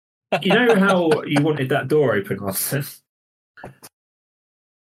 You know how you wanted that door open, Austin?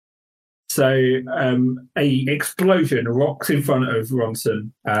 So a explosion rocks in front of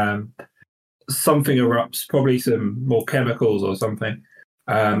Ronson. Something erupts, probably some more chemicals or something,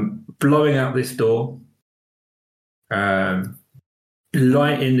 blowing out this door, lighting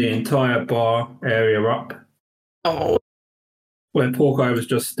the entire bar area up. Oh, where Porco was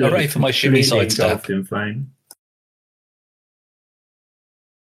just still for my shimmy sidestep in flame.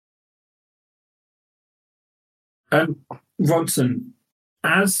 Ronson,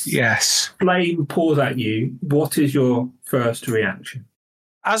 as flame pours at you, what is your first reaction?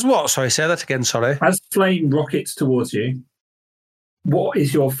 As what? Sorry, say that again, sorry. As flame rockets towards you, what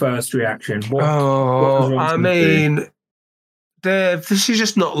is your first reaction? What I mean, do? Dave, this is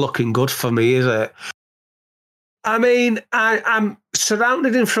just not looking good for me, is it? I mean, I'm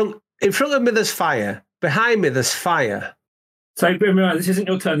surrounded in front of me there's fire. Behind me there's fire. So remember, this isn't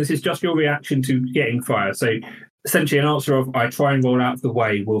your turn, this is just your reaction to getting fire. So essentially an answer of I try and roll out of the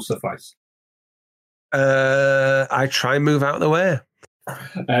way will suffice. I try and move out of the way.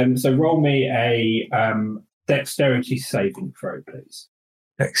 So roll me a dexterity saving throw, please.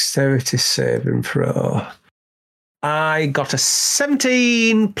 Dexterity saving throw. I got a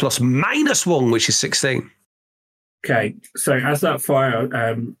 17 plus -1, which is 16. Okay, so as that fire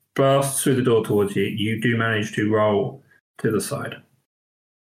bursts through the door towards you, you do manage to roll to the side.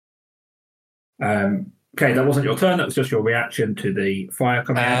 Okay, that wasn't your turn, that was just your reaction to the fire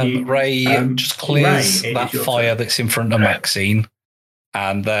coming at you. Ray just clears that fire that's in front of Maxine,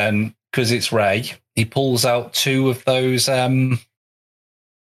 and then, because it's Ray, he pulls out 2 of those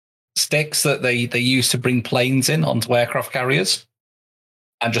sticks that they use to bring planes in onto aircraft carriers,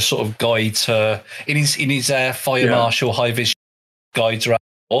 and just sort of guides her in his fire marshal high vision, guides her out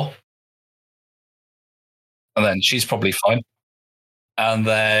the door. And then she's probably fine. And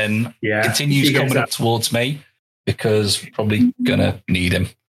then continues coming up towards me because we're probably gonna need him.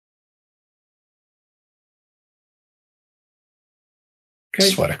 Okay. I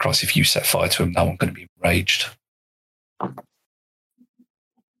swear to cross, if you set fire to him now, I'm going to be enraged. Oh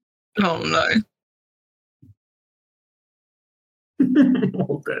no.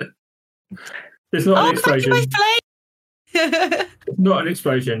 There's not an explosion. Not an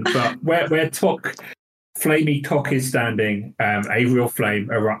explosion, but where Flamey Tok is standing, a real flame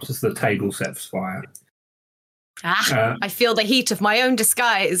erupts as the table sets fire. I feel the heat of my own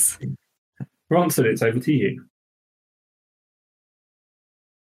disguise. Ronson, it's over to you.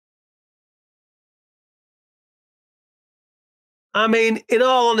 I mean, in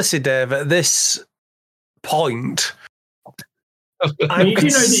all honesty, Dave, at this point, you do know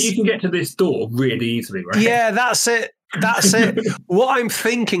that you can get to this door really easily, right? Yeah, that's it. That's it. What I'm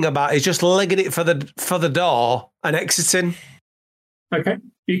thinking about is just legging it for the door and exiting. Okay,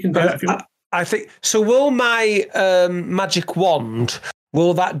 you can do that if you want. I think so. Will my magic wand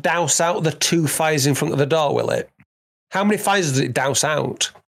douse out the 2 fires in front of the door? Will it? How many fires does it douse out?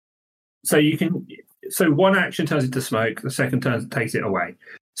 So you can. So one action turns it to smoke. The second turn takes it away.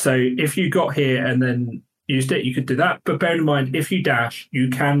 So if you got here and then used it, you could do that. But bear in mind, if you dash, you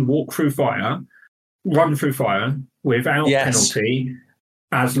can walk through fire, run through fire without penalty,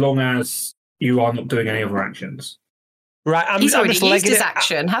 as long as you are not doing any other actions. Right, he's already used his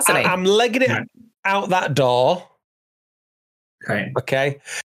action, hasn't he? I'm legging it out that door, Okay. Okay.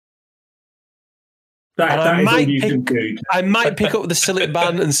 That is all you can do. I might pick up the Sillet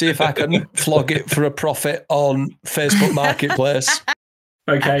Ban and see if I can flog it for a profit on Facebook Marketplace.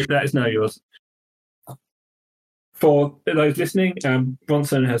 Okay, that is now yours. For those listening,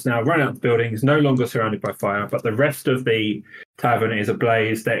 Bronson has now run out of the building, is no longer surrounded by fire, but the rest of the tavern is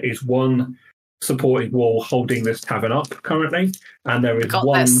ablaze. There is one supporting wall holding this tavern up currently, and there is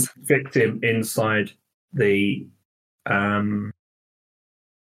one victim inside the tavern.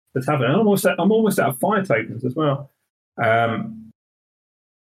 I'm almost out of fire tokens as well.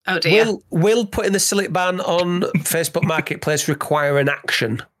 Oh dear. Will putting the Sillet Ban on Facebook Marketplace require an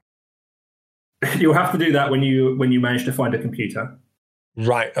action? You'll have to do that when you manage to find a computer.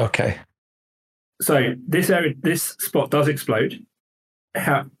 Right. Okay. So this spot does explode.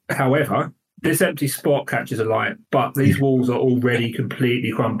 However, this empty spot catches a light, but these walls are already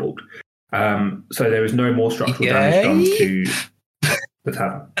completely crumbled. So there is no more structural damage done to the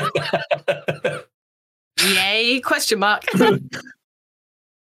tavern. Yay? Question mark.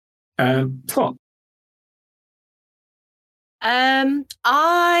 Top.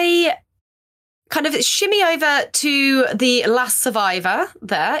 I kind of shimmy over to the last survivor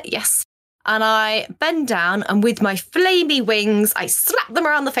there, yes. And I bend down and with my flamey wings, I slap them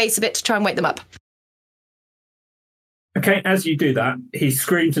around the face a bit to try and wake them up. Okay, as you do that, he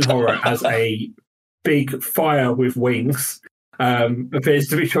screams in horror as a big fire with wings appears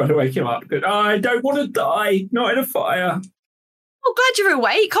to be trying to wake him up. I don't want to die, not in a fire. Oh, glad you're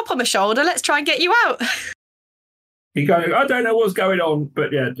awake. Hop on my shoulder. Let's try and get you out. He goes, I don't know what's going on,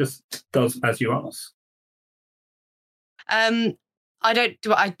 but yeah, just does as you ask. I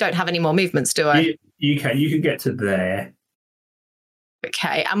don't have any more movements, do I? You can get to there.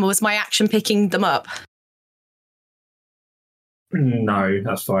 Okay, and was my action picking them up? No,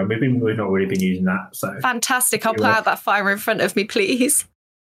 that's fine. We've not really been using that. So fantastic. I'll put out that fire in front of me, please.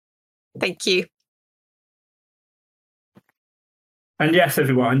 Thank you. And yes,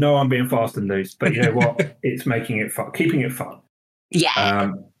 everyone, I know I'm being fast and loose, but you know what? It's making it fun, keeping it fun.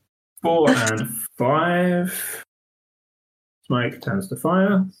 Yeah. 4 and 5. Smoke turns to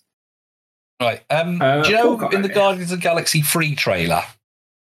fire. Right. Do you know in the Guardians of the Galaxy 3 trailer,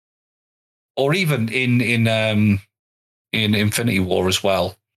 or even in Infinity War as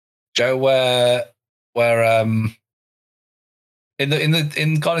well, Joe, where in Guardians of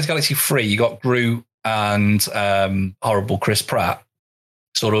the Galaxy 3 you got Groot and horrible Chris Pratt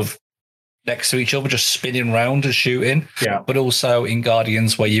sort of next to each other, just spinning round and shooting. Yeah. But also in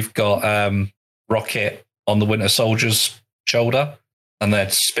Guardians where you've got Rocket on the Winter Soldier's shoulder and they're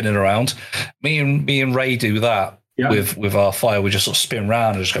spinning around. Me and Ray do that with our fire. We just sort of spin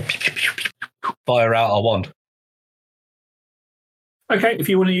around and just go pew, pew, pew, pew, fire out our wand. Okay, if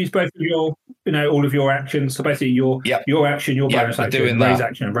you want to use both of your, all of your actions, so basically your action, your bonus action, Ray's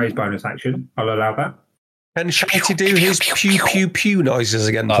action, and Ray's bonus action, I'll allow that. Can Shitey do his pew pew pew noises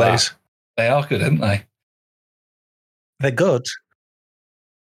again, please? They are good, aren't they? They're good.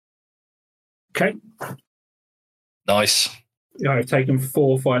 Okay. Nice. Yeah, I've taken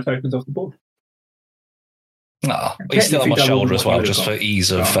 4 fire tokens off the board. No, he's still on my shoulder as well, just for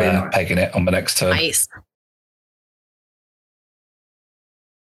ease of pegging it on the next turn. Nice.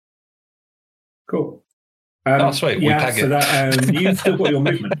 Cool. Sweet. Yeah, we peg so that you've still got your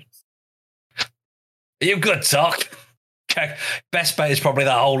movement. You've got talk. Okay. Best bet is probably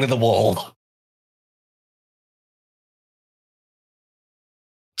that hole in the wall.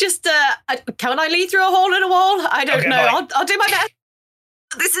 Just, can I lead through a hole in a wall? I don't know. I'll do my best.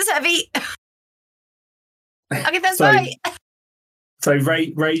 This is heavy. Okay, that's right. So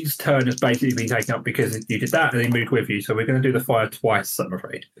Ray's turn has basically been taken up because you did that and he moved with you. So we're going to do the fire twice, I'm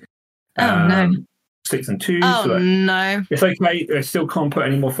afraid. Oh, no. 6 and 2. Oh, so no. It's okay. I still can't put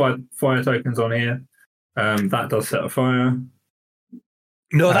any more fire tokens on here. That does set a fire.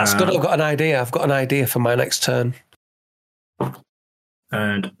 No, that's good. I've got an idea. I've got an idea for my next turn.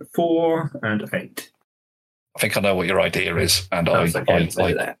 And 4 and 8. I think I know what your idea is. And I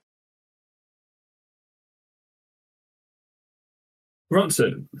that.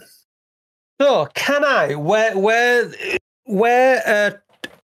 Ronson. So, can I, where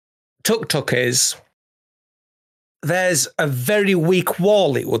Tuk Tuk is, there's a very weak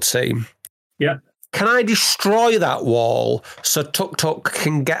wall, it would seem. Yeah. Can I destroy that wall so Tuk Tuk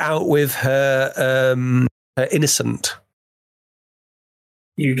can get out with her innocent?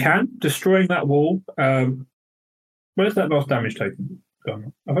 You can. Destroying that wall. Where's that last damage token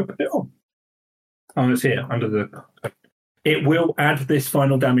gone? Have I put it on? Oh, it's here, under the... It will add this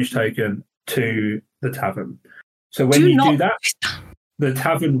final damage token to the tavern. So when you do that, the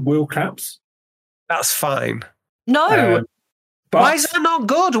tavern will collapse. That's fine. No. But why is that not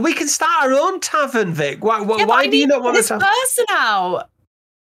good? We can start our own tavern, Vic. Why do you not want this to? person out?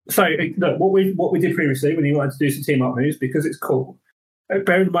 So look, what we did previously when you wanted to do some team up moves, because it's cool.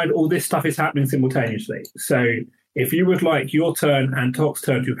 Bear in mind, all this stuff is happening simultaneously. So if you would like your turn and Tok's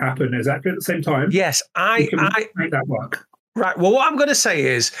turn to happen exactly at the same time, Yes, you can make that work. Right. Well, what I'm going to say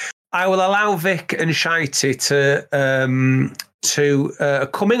is, I will allow Vic and Shitey to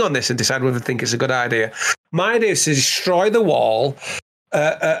come in on this and decide whether they think it's a good idea. My idea is to destroy the wall.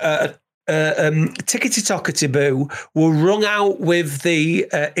 Tickety Tockety Boo will run out with the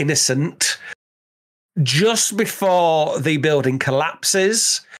innocent just before the building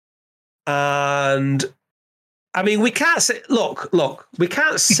collapses. And I mean, we can't say, look, we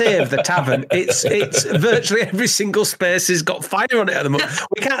can't save the tavern. It's virtually every single space has got fire on it at the moment.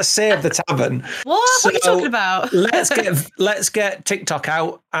 We can't save the tavern. What are you talking about? let's get TikTok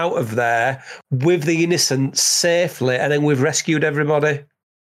out of there with the innocent safely, and then we've rescued everybody.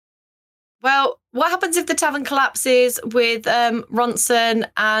 Well, what happens if the tavern collapses with Ronson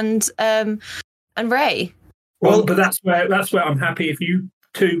and Ray? Well, but that's where I'm happy if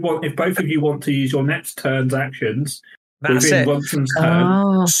both of you want to use your next turn's actions within Ronson's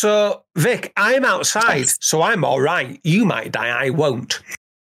turn. So, Vic, I'm outside, so I'm all right. You might die, I won't.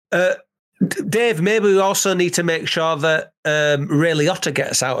 Dave, maybe we also need to make sure that Ray Liotta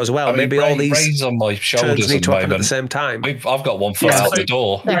gets out as well. I mean, maybe all these Ray's on my shoulders need to happen at at the same time. I've got one foot out the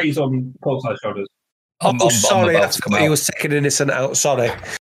door. Ray's on Paul's shoulders. Sorry, I thought he was taking innocent out. Sorry.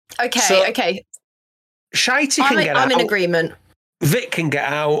 Okay. Shitey can get out. I'm in agreement. Vic can get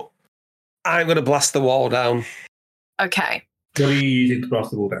out. I'm going to blast the wall down. Okay. What are you using to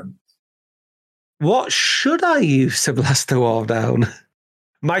blast the wall down? What should I use to blast the wall down?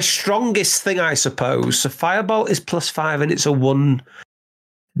 My strongest thing, I suppose. So Firebolt is +5 and it's a 1d10.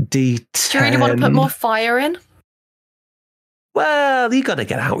 Do you really want to put more fire in? Well, you got to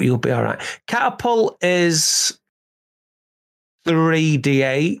get out. You'll be all right. Catapult is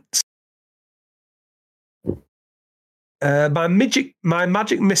 3d8. My magic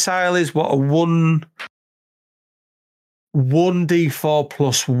missile is what, a 1d4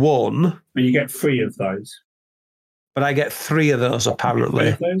 plus 1. But you get 3 of those. But I get 3 of those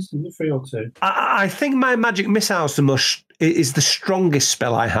apparently. 3 of those? Is it 3 or 2? I think my magic missile is the strongest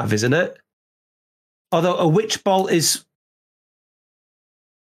spell I have, isn't it? Although a witch bolt is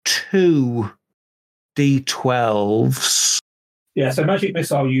 2 d12s. Yeah, so magic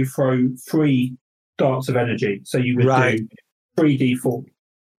missile, you throw 3 darts of energy. So you would do 3d4.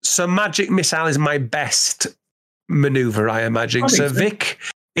 So magic missile is my best maneuver, I imagine. So Vic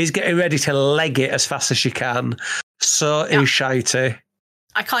is getting ready to leg it as fast as she can. So is Shitey.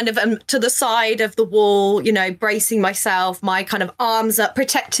 I kind of am to the side of the wall, bracing myself, my kind of arms up,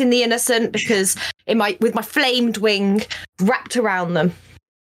 protecting the innocent because with my flamed wing wrapped around them.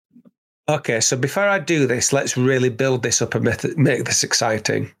 Okay, so before I do this, let's really build this up and make this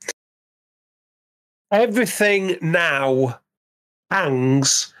exciting. Everything now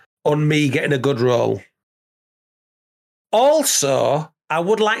hangs on me getting a good roll. Also, I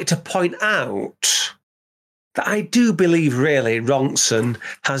would like to point out that I do believe, really, Ronson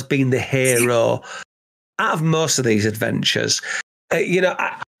has been the hero out of most of these adventures.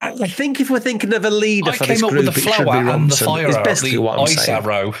 I think if we're thinking of a leader for this group, it should be Ronson. The fire is basically what I'm ice saying.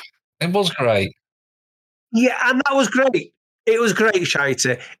 Arrow. It was great. Yeah, and that was great. It was great,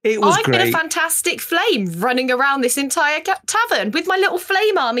 Shitey. It was great. I've been a fantastic flame running around this entire tavern with my little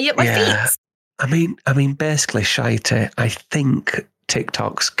flame army at my feet. I mean, basically, Shitey, I think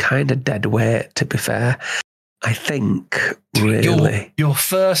TikTok's kind of dead weight, to be fair. I think, really. Your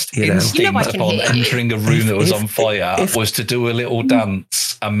first instinct upon entering a room that was on fire was to do a little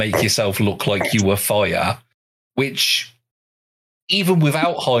dance and make yourself look like you were fire, which, even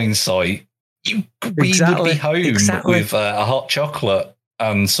without hindsight, we would be home with a hot chocolate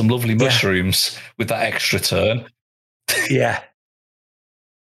and some lovely mushrooms with that extra turn. Yeah.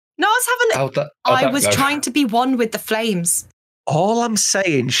 No, I was trying to be one with the flames. All I'm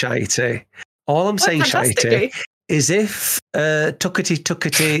saying, Shitey, is if Tickety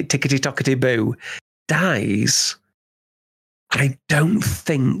Boo dies, I don't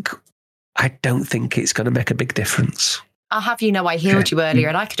think it's going to make a big difference. I'll have you know I healed you earlier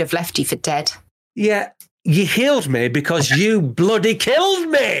and I could have left you for dead. Yeah, you healed me because you bloody killed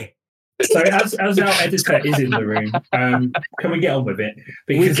me. So as our editor is in the room, can we get on with it?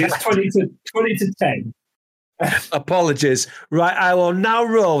 Because it's 20 to 10. Apologies. Right, I will now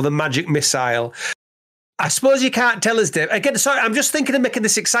roll the magic missile. I suppose you can't tell us, Dave. Again, sorry, I'm just thinking of making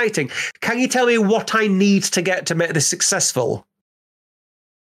this exciting. Can you tell me what I need to get to make this successful?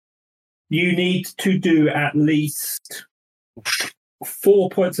 You need to do at least 4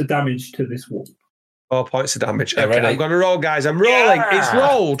 points of damage to this wall. 4 points of damage. Yeah, Okay, ready? I'm going to roll, guys. I'm rolling. Yeah. It's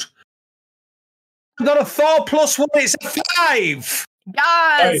rolled. I've got a 4 + 1. It's a 5.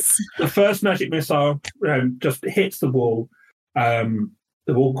 Yes. The first magic missile just hits the wall. The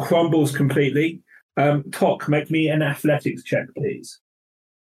wall crumbles completely. Tok, make me an athletics check, please.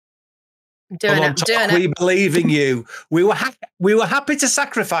 Doing it. We believe in you. We were happy to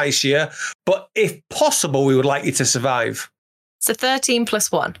sacrifice you, but if possible, we would like you to survive. So 13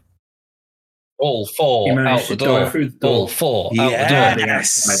 + 1. All 4 out the door. Through the door. All 4 out the door.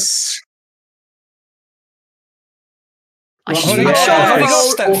 Yes. I Well, should you got- have have you got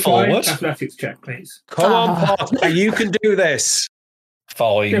rolled- step forward? Athletics check, please. Come on, Potter. You can do this.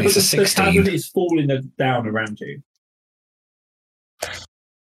 Fine, Yeah, but it's a the tavern 16. is falling down around you.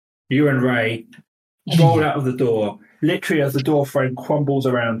 You and Ray roll out of the door. Literally, as the door frame crumbles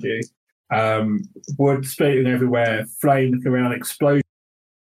around you, wood splitting everywhere, flames around, explosion,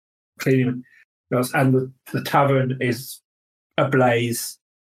 cleaning, and the tavern is ablaze.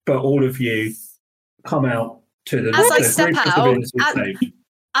 But all of you come out to the. As I the step group of out, civilians we've saved.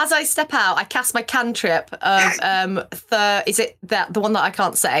 As I step out, I cast my cantrip of is it the one that I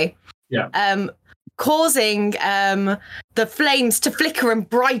can't say? Yeah. Causing the flames to flicker and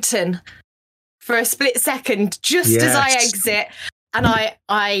brighten for a split second, just as I Yes. exit, and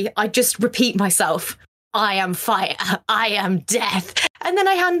I just repeat myself: I am fire, I am death, and then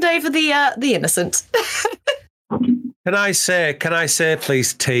I hand over the innocent. Can I say,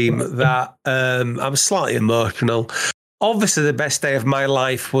 please, team, that I'm slightly emotional. Obviously, the best day of my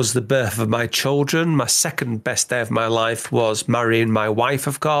life was the birth of my children. My second best day of my life was marrying my wife,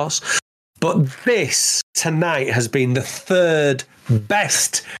 of course. But this tonight has been the third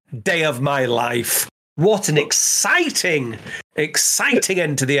best day of my life. What an exciting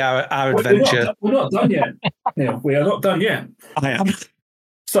end to our adventure. We're not done yet. Yeah, we are not done yet. I am.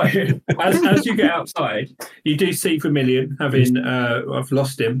 So as you get outside, you do see Vermilion having I've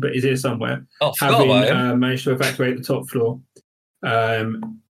lost him, but he's here somewhere. Oh, forgot about him. Having managed to evacuate the top floor.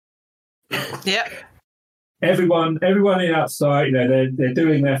 Yeah. Everyone is outside. You know, they're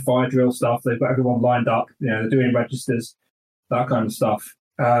doing their fire drill stuff. They've got everyone lined up. You know, they're doing registers, that kind of stuff.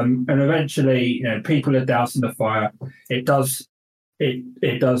 And eventually, you know, people are dousing the fire. It does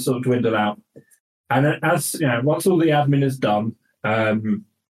sort of dwindle out. And as you know, once all the admin is done,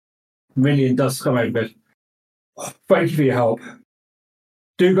 Vermilion does come over and goes, "Thank you for your help.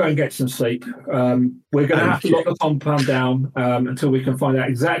 Do go and get some sleep. We're going to have to lock the compound down until we can find out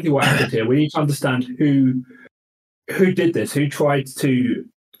exactly what happened here. We need to understand who did this, who tried to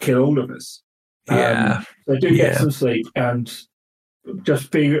kill all of us. Yeah. So do get some sleep and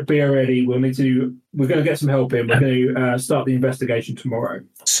just be ready. We're going to get some help in. We're going to start the investigation tomorrow."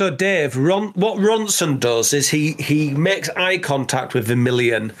 So, Dave, what Ronson does is he makes eye contact with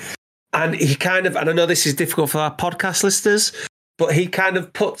Vermilion, and he kind of, and I know this is difficult for our podcast listeners, but he kind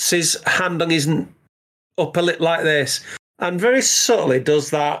of puts his hand on his upper lip like this, and very subtly does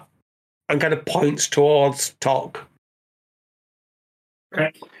that, and kind of points towards Tok.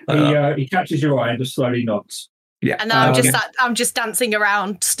 Okay. He catches your eye and just slowly nods. Yeah. And now I'm just dancing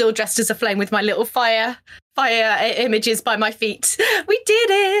around, still dressed as a flame with my little fire images by my feet. We did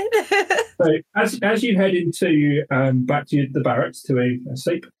it. So as you head into back to the barracks to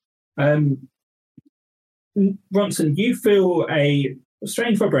sleep, Ronson, you feel a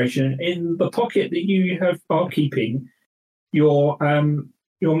strange vibration in the pocket that you are keeping your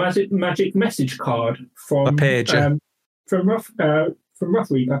magic message card from a pager from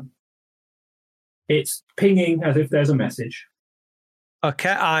Rough Reaper. It's pinging as if there's a message. Okay,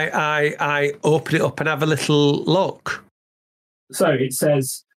 I open it up and have a little look. So it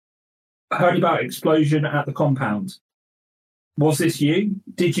says, "Heard about explosion at the compound. Was this you?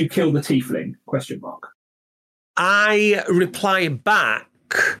 Did you kill the tiefling?" ? I reply back,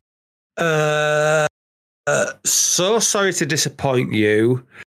 so sorry to disappoint you.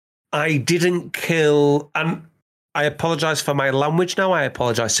 I didn't kill, and I apologise for my language now. I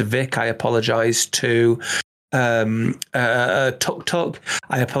apologise to Vic. I apologise to Tuk Tuk.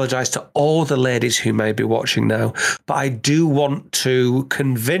 I apologise to all the ladies who may be watching now. But I do want to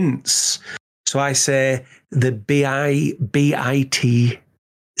convince. So I say the BITCH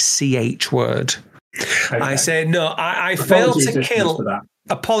word. Okay. I say, no, I failed to kill.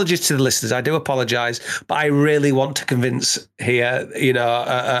 Apologies to the listeners. I do apologise, but I really want to convince here. You know,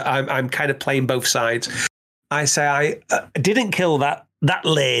 I'm kind of playing both sides. I say I didn't kill that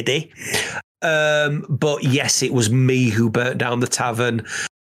lady, but yes, it was me who burnt down the tavern.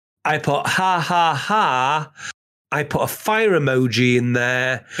 I put ha ha ha. I put a fire emoji in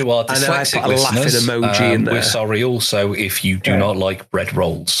there. Who are and then I dyslexic put a laughing listeners, emoji in there. we're sorry also if you do not like bread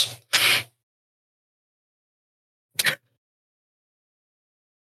rolls.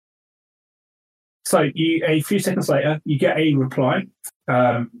 So a few seconds later, you get a reply,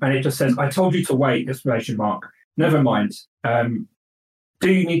 and it just says, "I told you to wait!" Exclamation mark. Never mind. Do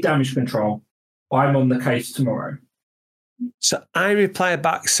you need damage control? I'm on the case tomorrow. So I reply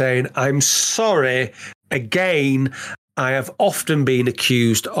back saying, "I'm sorry. Again, I have often been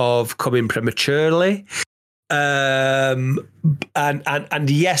accused of coming prematurely. And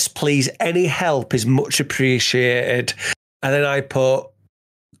yes, please, any help is much appreciated." And then I put,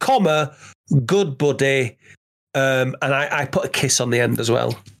 comma, good buddy. And I put a kiss on the end as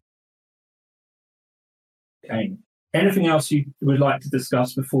well. Okay. Anything else you would like to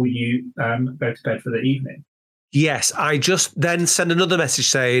discuss before you go to bed for the evening? Yes, I just then send another message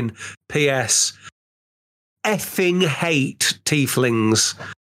saying, P.S. effing hate tieflings.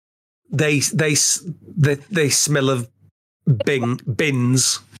 They smell of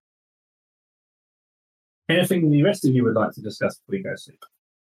bins. Anything the rest of you would like to discuss before you go to sleep?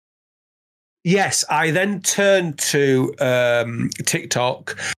 Yes, I then turn to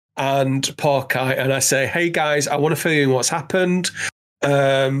TikTok and Porkai and I say, "Hey guys, I want to fill you in what's happened.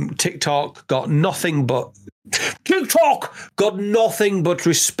 TikTok got nothing but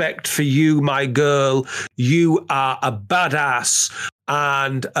respect for you, my girl. You are a badass,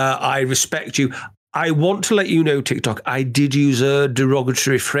 and I respect you. I want to let you know, TikTok, I did use a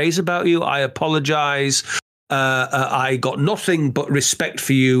derogatory phrase about you. I apologize. I got nothing but respect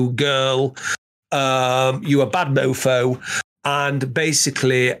for you, girl. You a bad mofo." And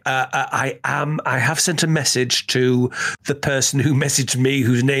basically, I have sent a message to the person who messaged me,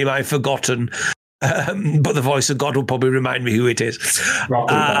 whose name I've forgotten, but the voice of God will probably remind me who it is.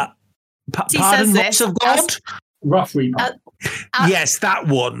 Pardon, voice of God? Rough Reaper. Yes, that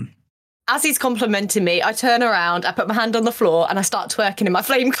one. As he's complimenting me, I turn around, I put my hand on the floor, and I start twerking in my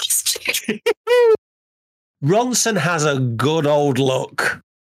flame costume. Ronson has a good old look.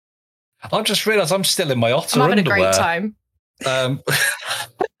 I just realised I'm still in my otter I'm having underwear. a great time.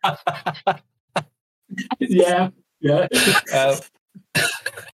 Yeah.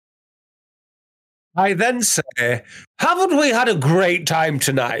 I then say, haven't we had a great time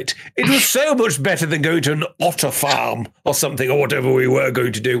tonight? It was so much better than going to an otter farm or something, or whatever we were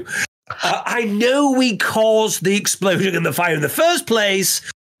going to do. I know we caused the explosion and the fire in the first place,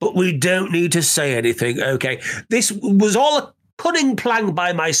 but we don't need to say anything, okay? This was all a cunning plan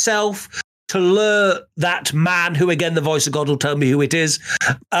by myself to lure that man, who, again, the voice of God will tell me who it is.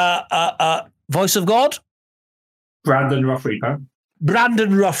 Voice of God? Brandon Rough Reaper.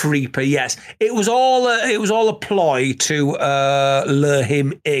 Brandon Rough Reaper, yes. It was all a ploy to lure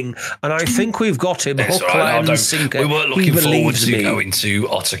him in, and I think we've got him. Hook, line, and sinker. We weren't looking forward to going to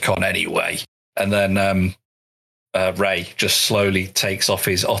OtterCon anyway. And then Ray just slowly takes off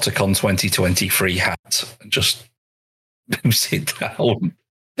his OtterCon 2023 hat and just sit down.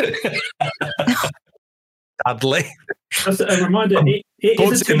 Sadly. Just a reminder, it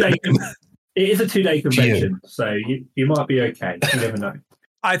is a 2-day it is a 2-day convention, so you might be okay. You never know.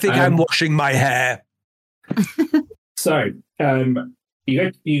 I think I'm washing my hair. So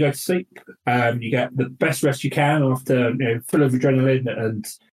you go to sleep. You get the best rest you can after full of adrenaline and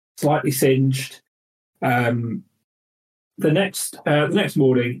slightly singed. The next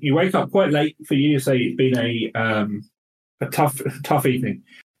morning, you wake up quite late for you. So it's been a tough evening.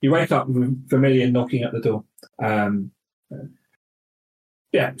 You wake up with Vermilion knocking at the door.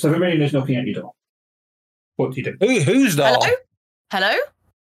 So Vermilion is knocking at your door. What do you do? Who's there? Hello?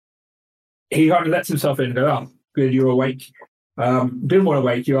 He kind of lets himself in and goes, "Oh, good, you're awake." Didn't want to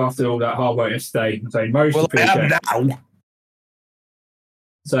wake you after all that hard work yesterday. So most appreciate. I am now.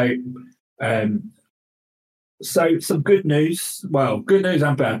 So some good news. Well, good news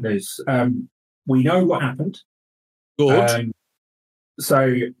and bad news. We know what happened. Good.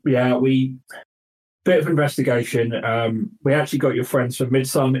 We bit of investigation. We actually got your friends from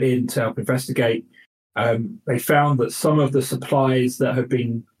Midsum in to help investigate. They found that some of the supplies that had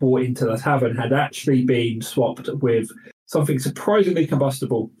been brought into the tavern had actually been swapped with something surprisingly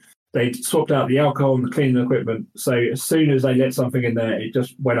combustible. They'd swapped out the alcohol and the cleaning equipment. So as soon as they lit something in there, it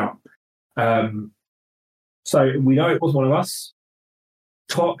just went up. So we know it was one of us.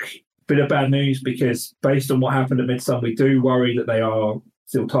 Talk, bit of bad news, because based on what happened at Midsum, we do worry that they are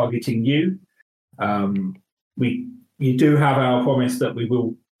still targeting you. You do have our promise that we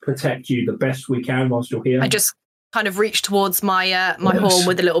will protect you the best we can whilst you're here. I just kind of reach towards my horn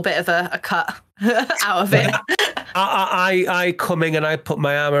with a little bit of a cut out of it. I come in and I put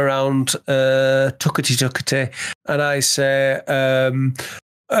my arm around Tuckety, and I say,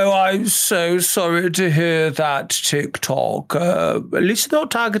 "Oh, I'm so sorry to hear that, TikTok. At least it's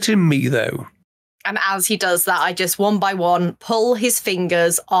not targeting me, though." And as he does that, I just one by one pull his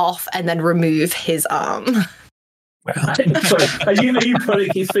fingers off and then remove his arm. Sorry, are you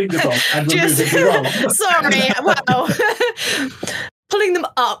pulling his fingers off and removing his arm? Sorry, well, pulling them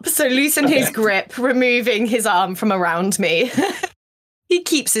up, so loosen his grip, removing his arm from around me. He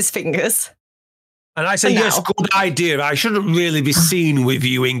keeps his fingers. And I say, yes, good idea. I shouldn't really be seen with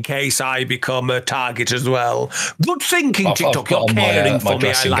you in case I become a target as well. Good thinking, TikTok. You're caring for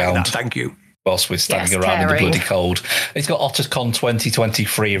me. I like that. Thank you. Whilst we're standing around in the bloody cold. It's got OtterCon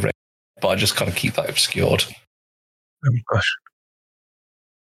 2023, but I just kind of keep that obscured. Oh, gosh.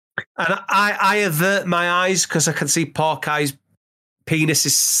 And I avert my eyes because I can see Porkeye's penis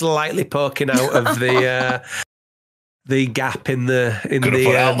is slightly poking out of the gap in the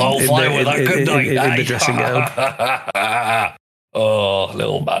dressing gown. Oh,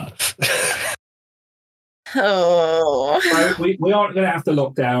 little man. Oh, so we aren't going to have to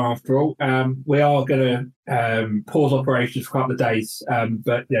lock down after all. We are going to pause operations for a couple of days,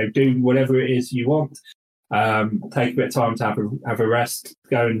 but do whatever it is you want. Take a bit of time to have a rest.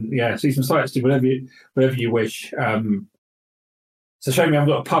 Go and see some sights. Do whatever you wish. It's a shame we haven't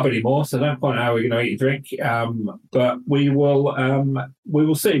got a pub anymore, so don't point out how we're going to eat and drink. But we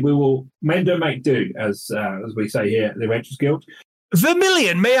will see. We will mend and make do, as we say here at the Adventurers Guild.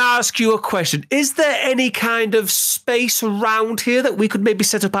 Vermilion, may I ask you a question? Is there any kind of space around here that we could maybe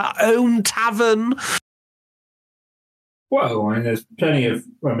set up our own tavern? Well, I mean, there's plenty of.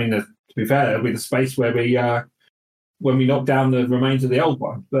 To be fair, there'll be the space where we when we knock down the remains of the old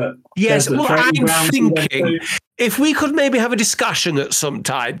one. But yes, well, I'm thinking if we could maybe have a discussion at some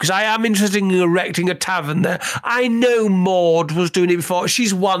time, because I am interested in erecting a tavern there. I know Maud was doing it before.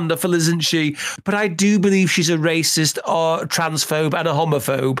 She's wonderful, isn't she? But I do believe she's a racist or transphobe and a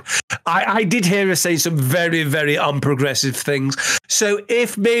homophobe. I did hear her say some very, very unprogressive things. So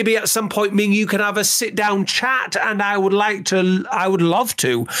if maybe at some point me and you can have a sit-down chat, and I would love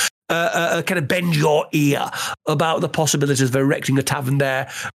to kind of bend your ear about the possibilities of erecting a tavern there.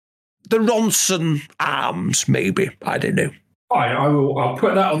 The Ronson Arms, maybe. I don't know. Fine, I'll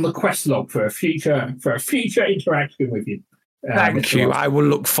put that on the quest log for a future interaction with you. Thank you. I will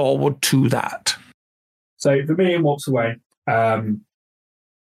look forward to that. So Vermilion walks away. Tok,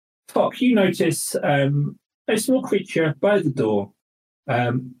 you notice a small creature by the door.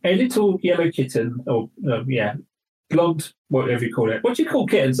 A little yellow kitten, or blonde, whatever you call it. What do you call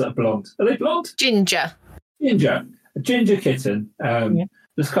kittens that are blonde? Are they blonde? Ginger. A ginger kitten.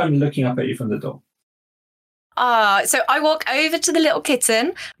 Just kind of looking up at you from the door. So I walk over to the little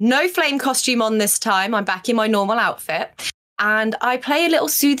kitten. No flame costume on this time. I'm back in my normal outfit. And I play a little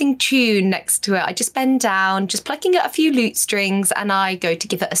soothing tune next to it. I just bend down, just plucking at a few lute strings, and I go to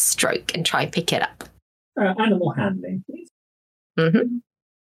give it a stroke and try and pick it up. Animal handling, please. Mm-hmm.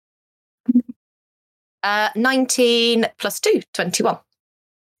 19 plus 2, 21.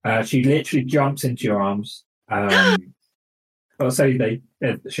 She literally jumps into your arms. I'll say they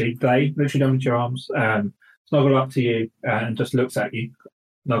literally jump into your arms, snuggle up to you, and just looks at you,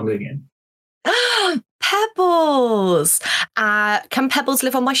 snuggling in. Pebbles! Can Pebbles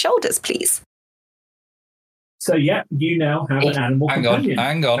live on my shoulders, please? So, you now have an animal companion.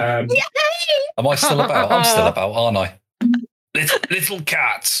 Hang on. Am I still about? I'm still about, aren't I? Little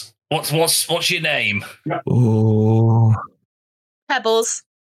cat. What's your name? Oh. Pebbles.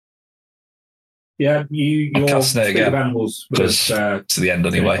 Yeah, your casting it again. Of animals was to the end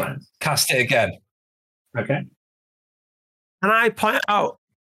anyway. Cast it again. Okay. Can I point out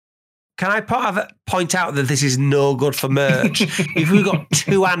that this is no good for merch? If we've got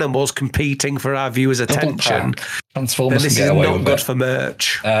two animals competing for our viewers' attention, then this is not good for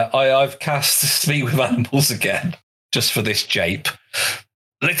merch. I've cast Speak with Animals again, just for this jape.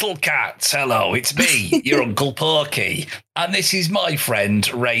 Little cats, hello, it's me, your Uncle Porky, and this is my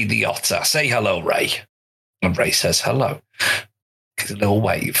friend Ray the Otter. Say hello, Ray. And Ray says hello. Gives a little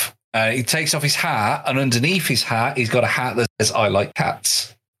wave. He takes off his hat, and underneath his hat, he's got a hat that says, I like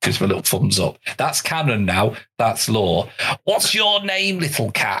cats. Gives him a little thumbs up. That's canon now. That's law. What's your name,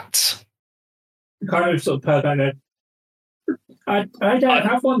 little cat? Kind of sort of purr back. I don't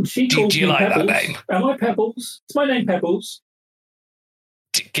have one. She calls me like Pebbles. That name? Am I Pebbles? It's my name, Pebbles.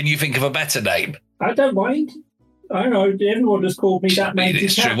 Can you think of a better name? I don't mind. I don't know. Everyone just called me that name.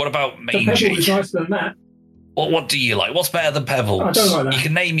 It's true. What about Mangy? Pebbles is nicer than that. What do you like? What's better than Pebbles? I don't like that. You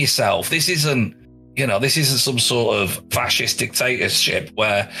can name yourself. This isn't some sort of fascist dictatorship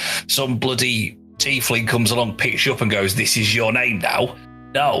where some bloody tiefling comes along, picks you up and goes, "This is your name now."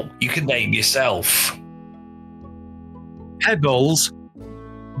 No, you can name yourself. Pebbles.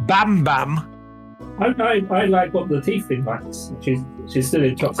 Bam Bam. I like what the tiefling likes. She's still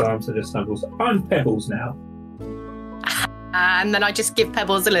in Chop's arms and just snuggles. I'm Pebbles now. And then I just give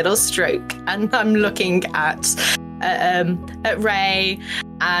Pebbles a little stroke, and I'm looking at Ray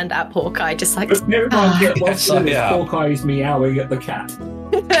and at Porkeye, just like. But never mind, Porkeye's meowing at the cat.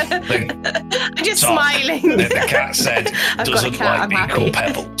 I'm just smiling. The cat said, "Doesn't like being called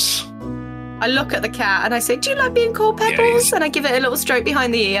Pebbles." I look at the cat and I say, "Do you like being called Pebbles?" Yeah, and I give it a little stroke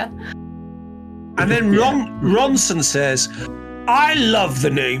behind the ear. And then Ronson says, "I love the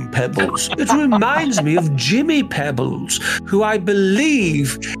name Pebbles. It reminds me of Jimmy Pebbles, who I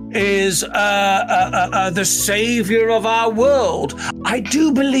believe is the savior of our world. I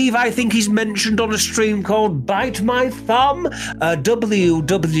think he's mentioned on a stream called Bite My Thumb,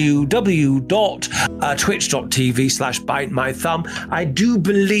 www.twitch.tv/Bite My Thumb. I do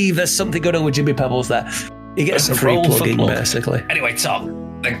believe there's something going on with Jimmy Pebbles there. He gets a free plugging, basically." Anyway,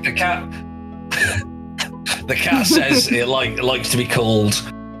 Tom, the cat... The cat says it likes to be called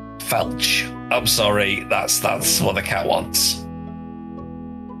Felch. I'm sorry, that's what the cat wants.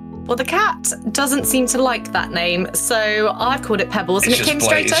 Well, the cat doesn't seem to like that name, so I've called it Pebbles, and it came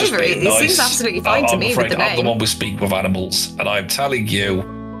straight over. It seems absolutely fine to me with the name. I'm the one who speaks with animals, and I'm telling you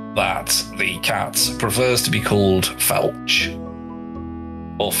that the cat prefers to be called Felch.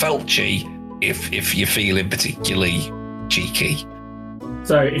 Or Felchy, if you're feeling particularly cheeky.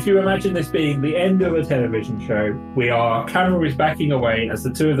 So if you imagine this being the end of a television show, camera is backing away as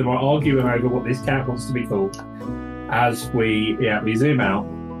the two of them are arguing over what this cat wants to be called. As we zoom out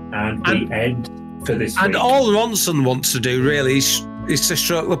and we end for this week. And all Ronson wants to do really is to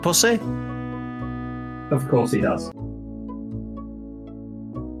stroke the pussy. Of course he does.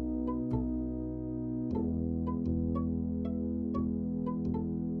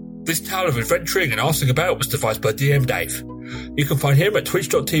 This tale of adventuring and arsing about was devised by DM Dave. You can find him at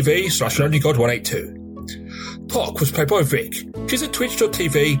twitch.tv/lonelygod182. Talk was played by Vic. She's at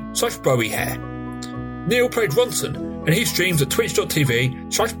twitch.tv/BowieHair. Neil played Ronson, and he streams at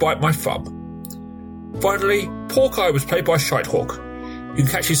twitch.tv/BiteMyThumb. Finally, Porkeye was played by Shitehawk. You can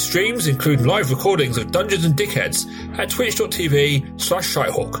catch his streams, including live recordings of Dungeons and Dickheads, at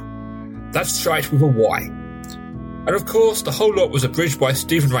twitch.tv/Shitehawk. That's Shite with a Y. And of course, the whole lot was abridged by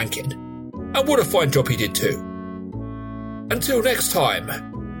Stephen Rankin. And what a fine job he did too. Until next time,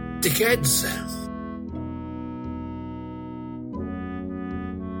 dickheads.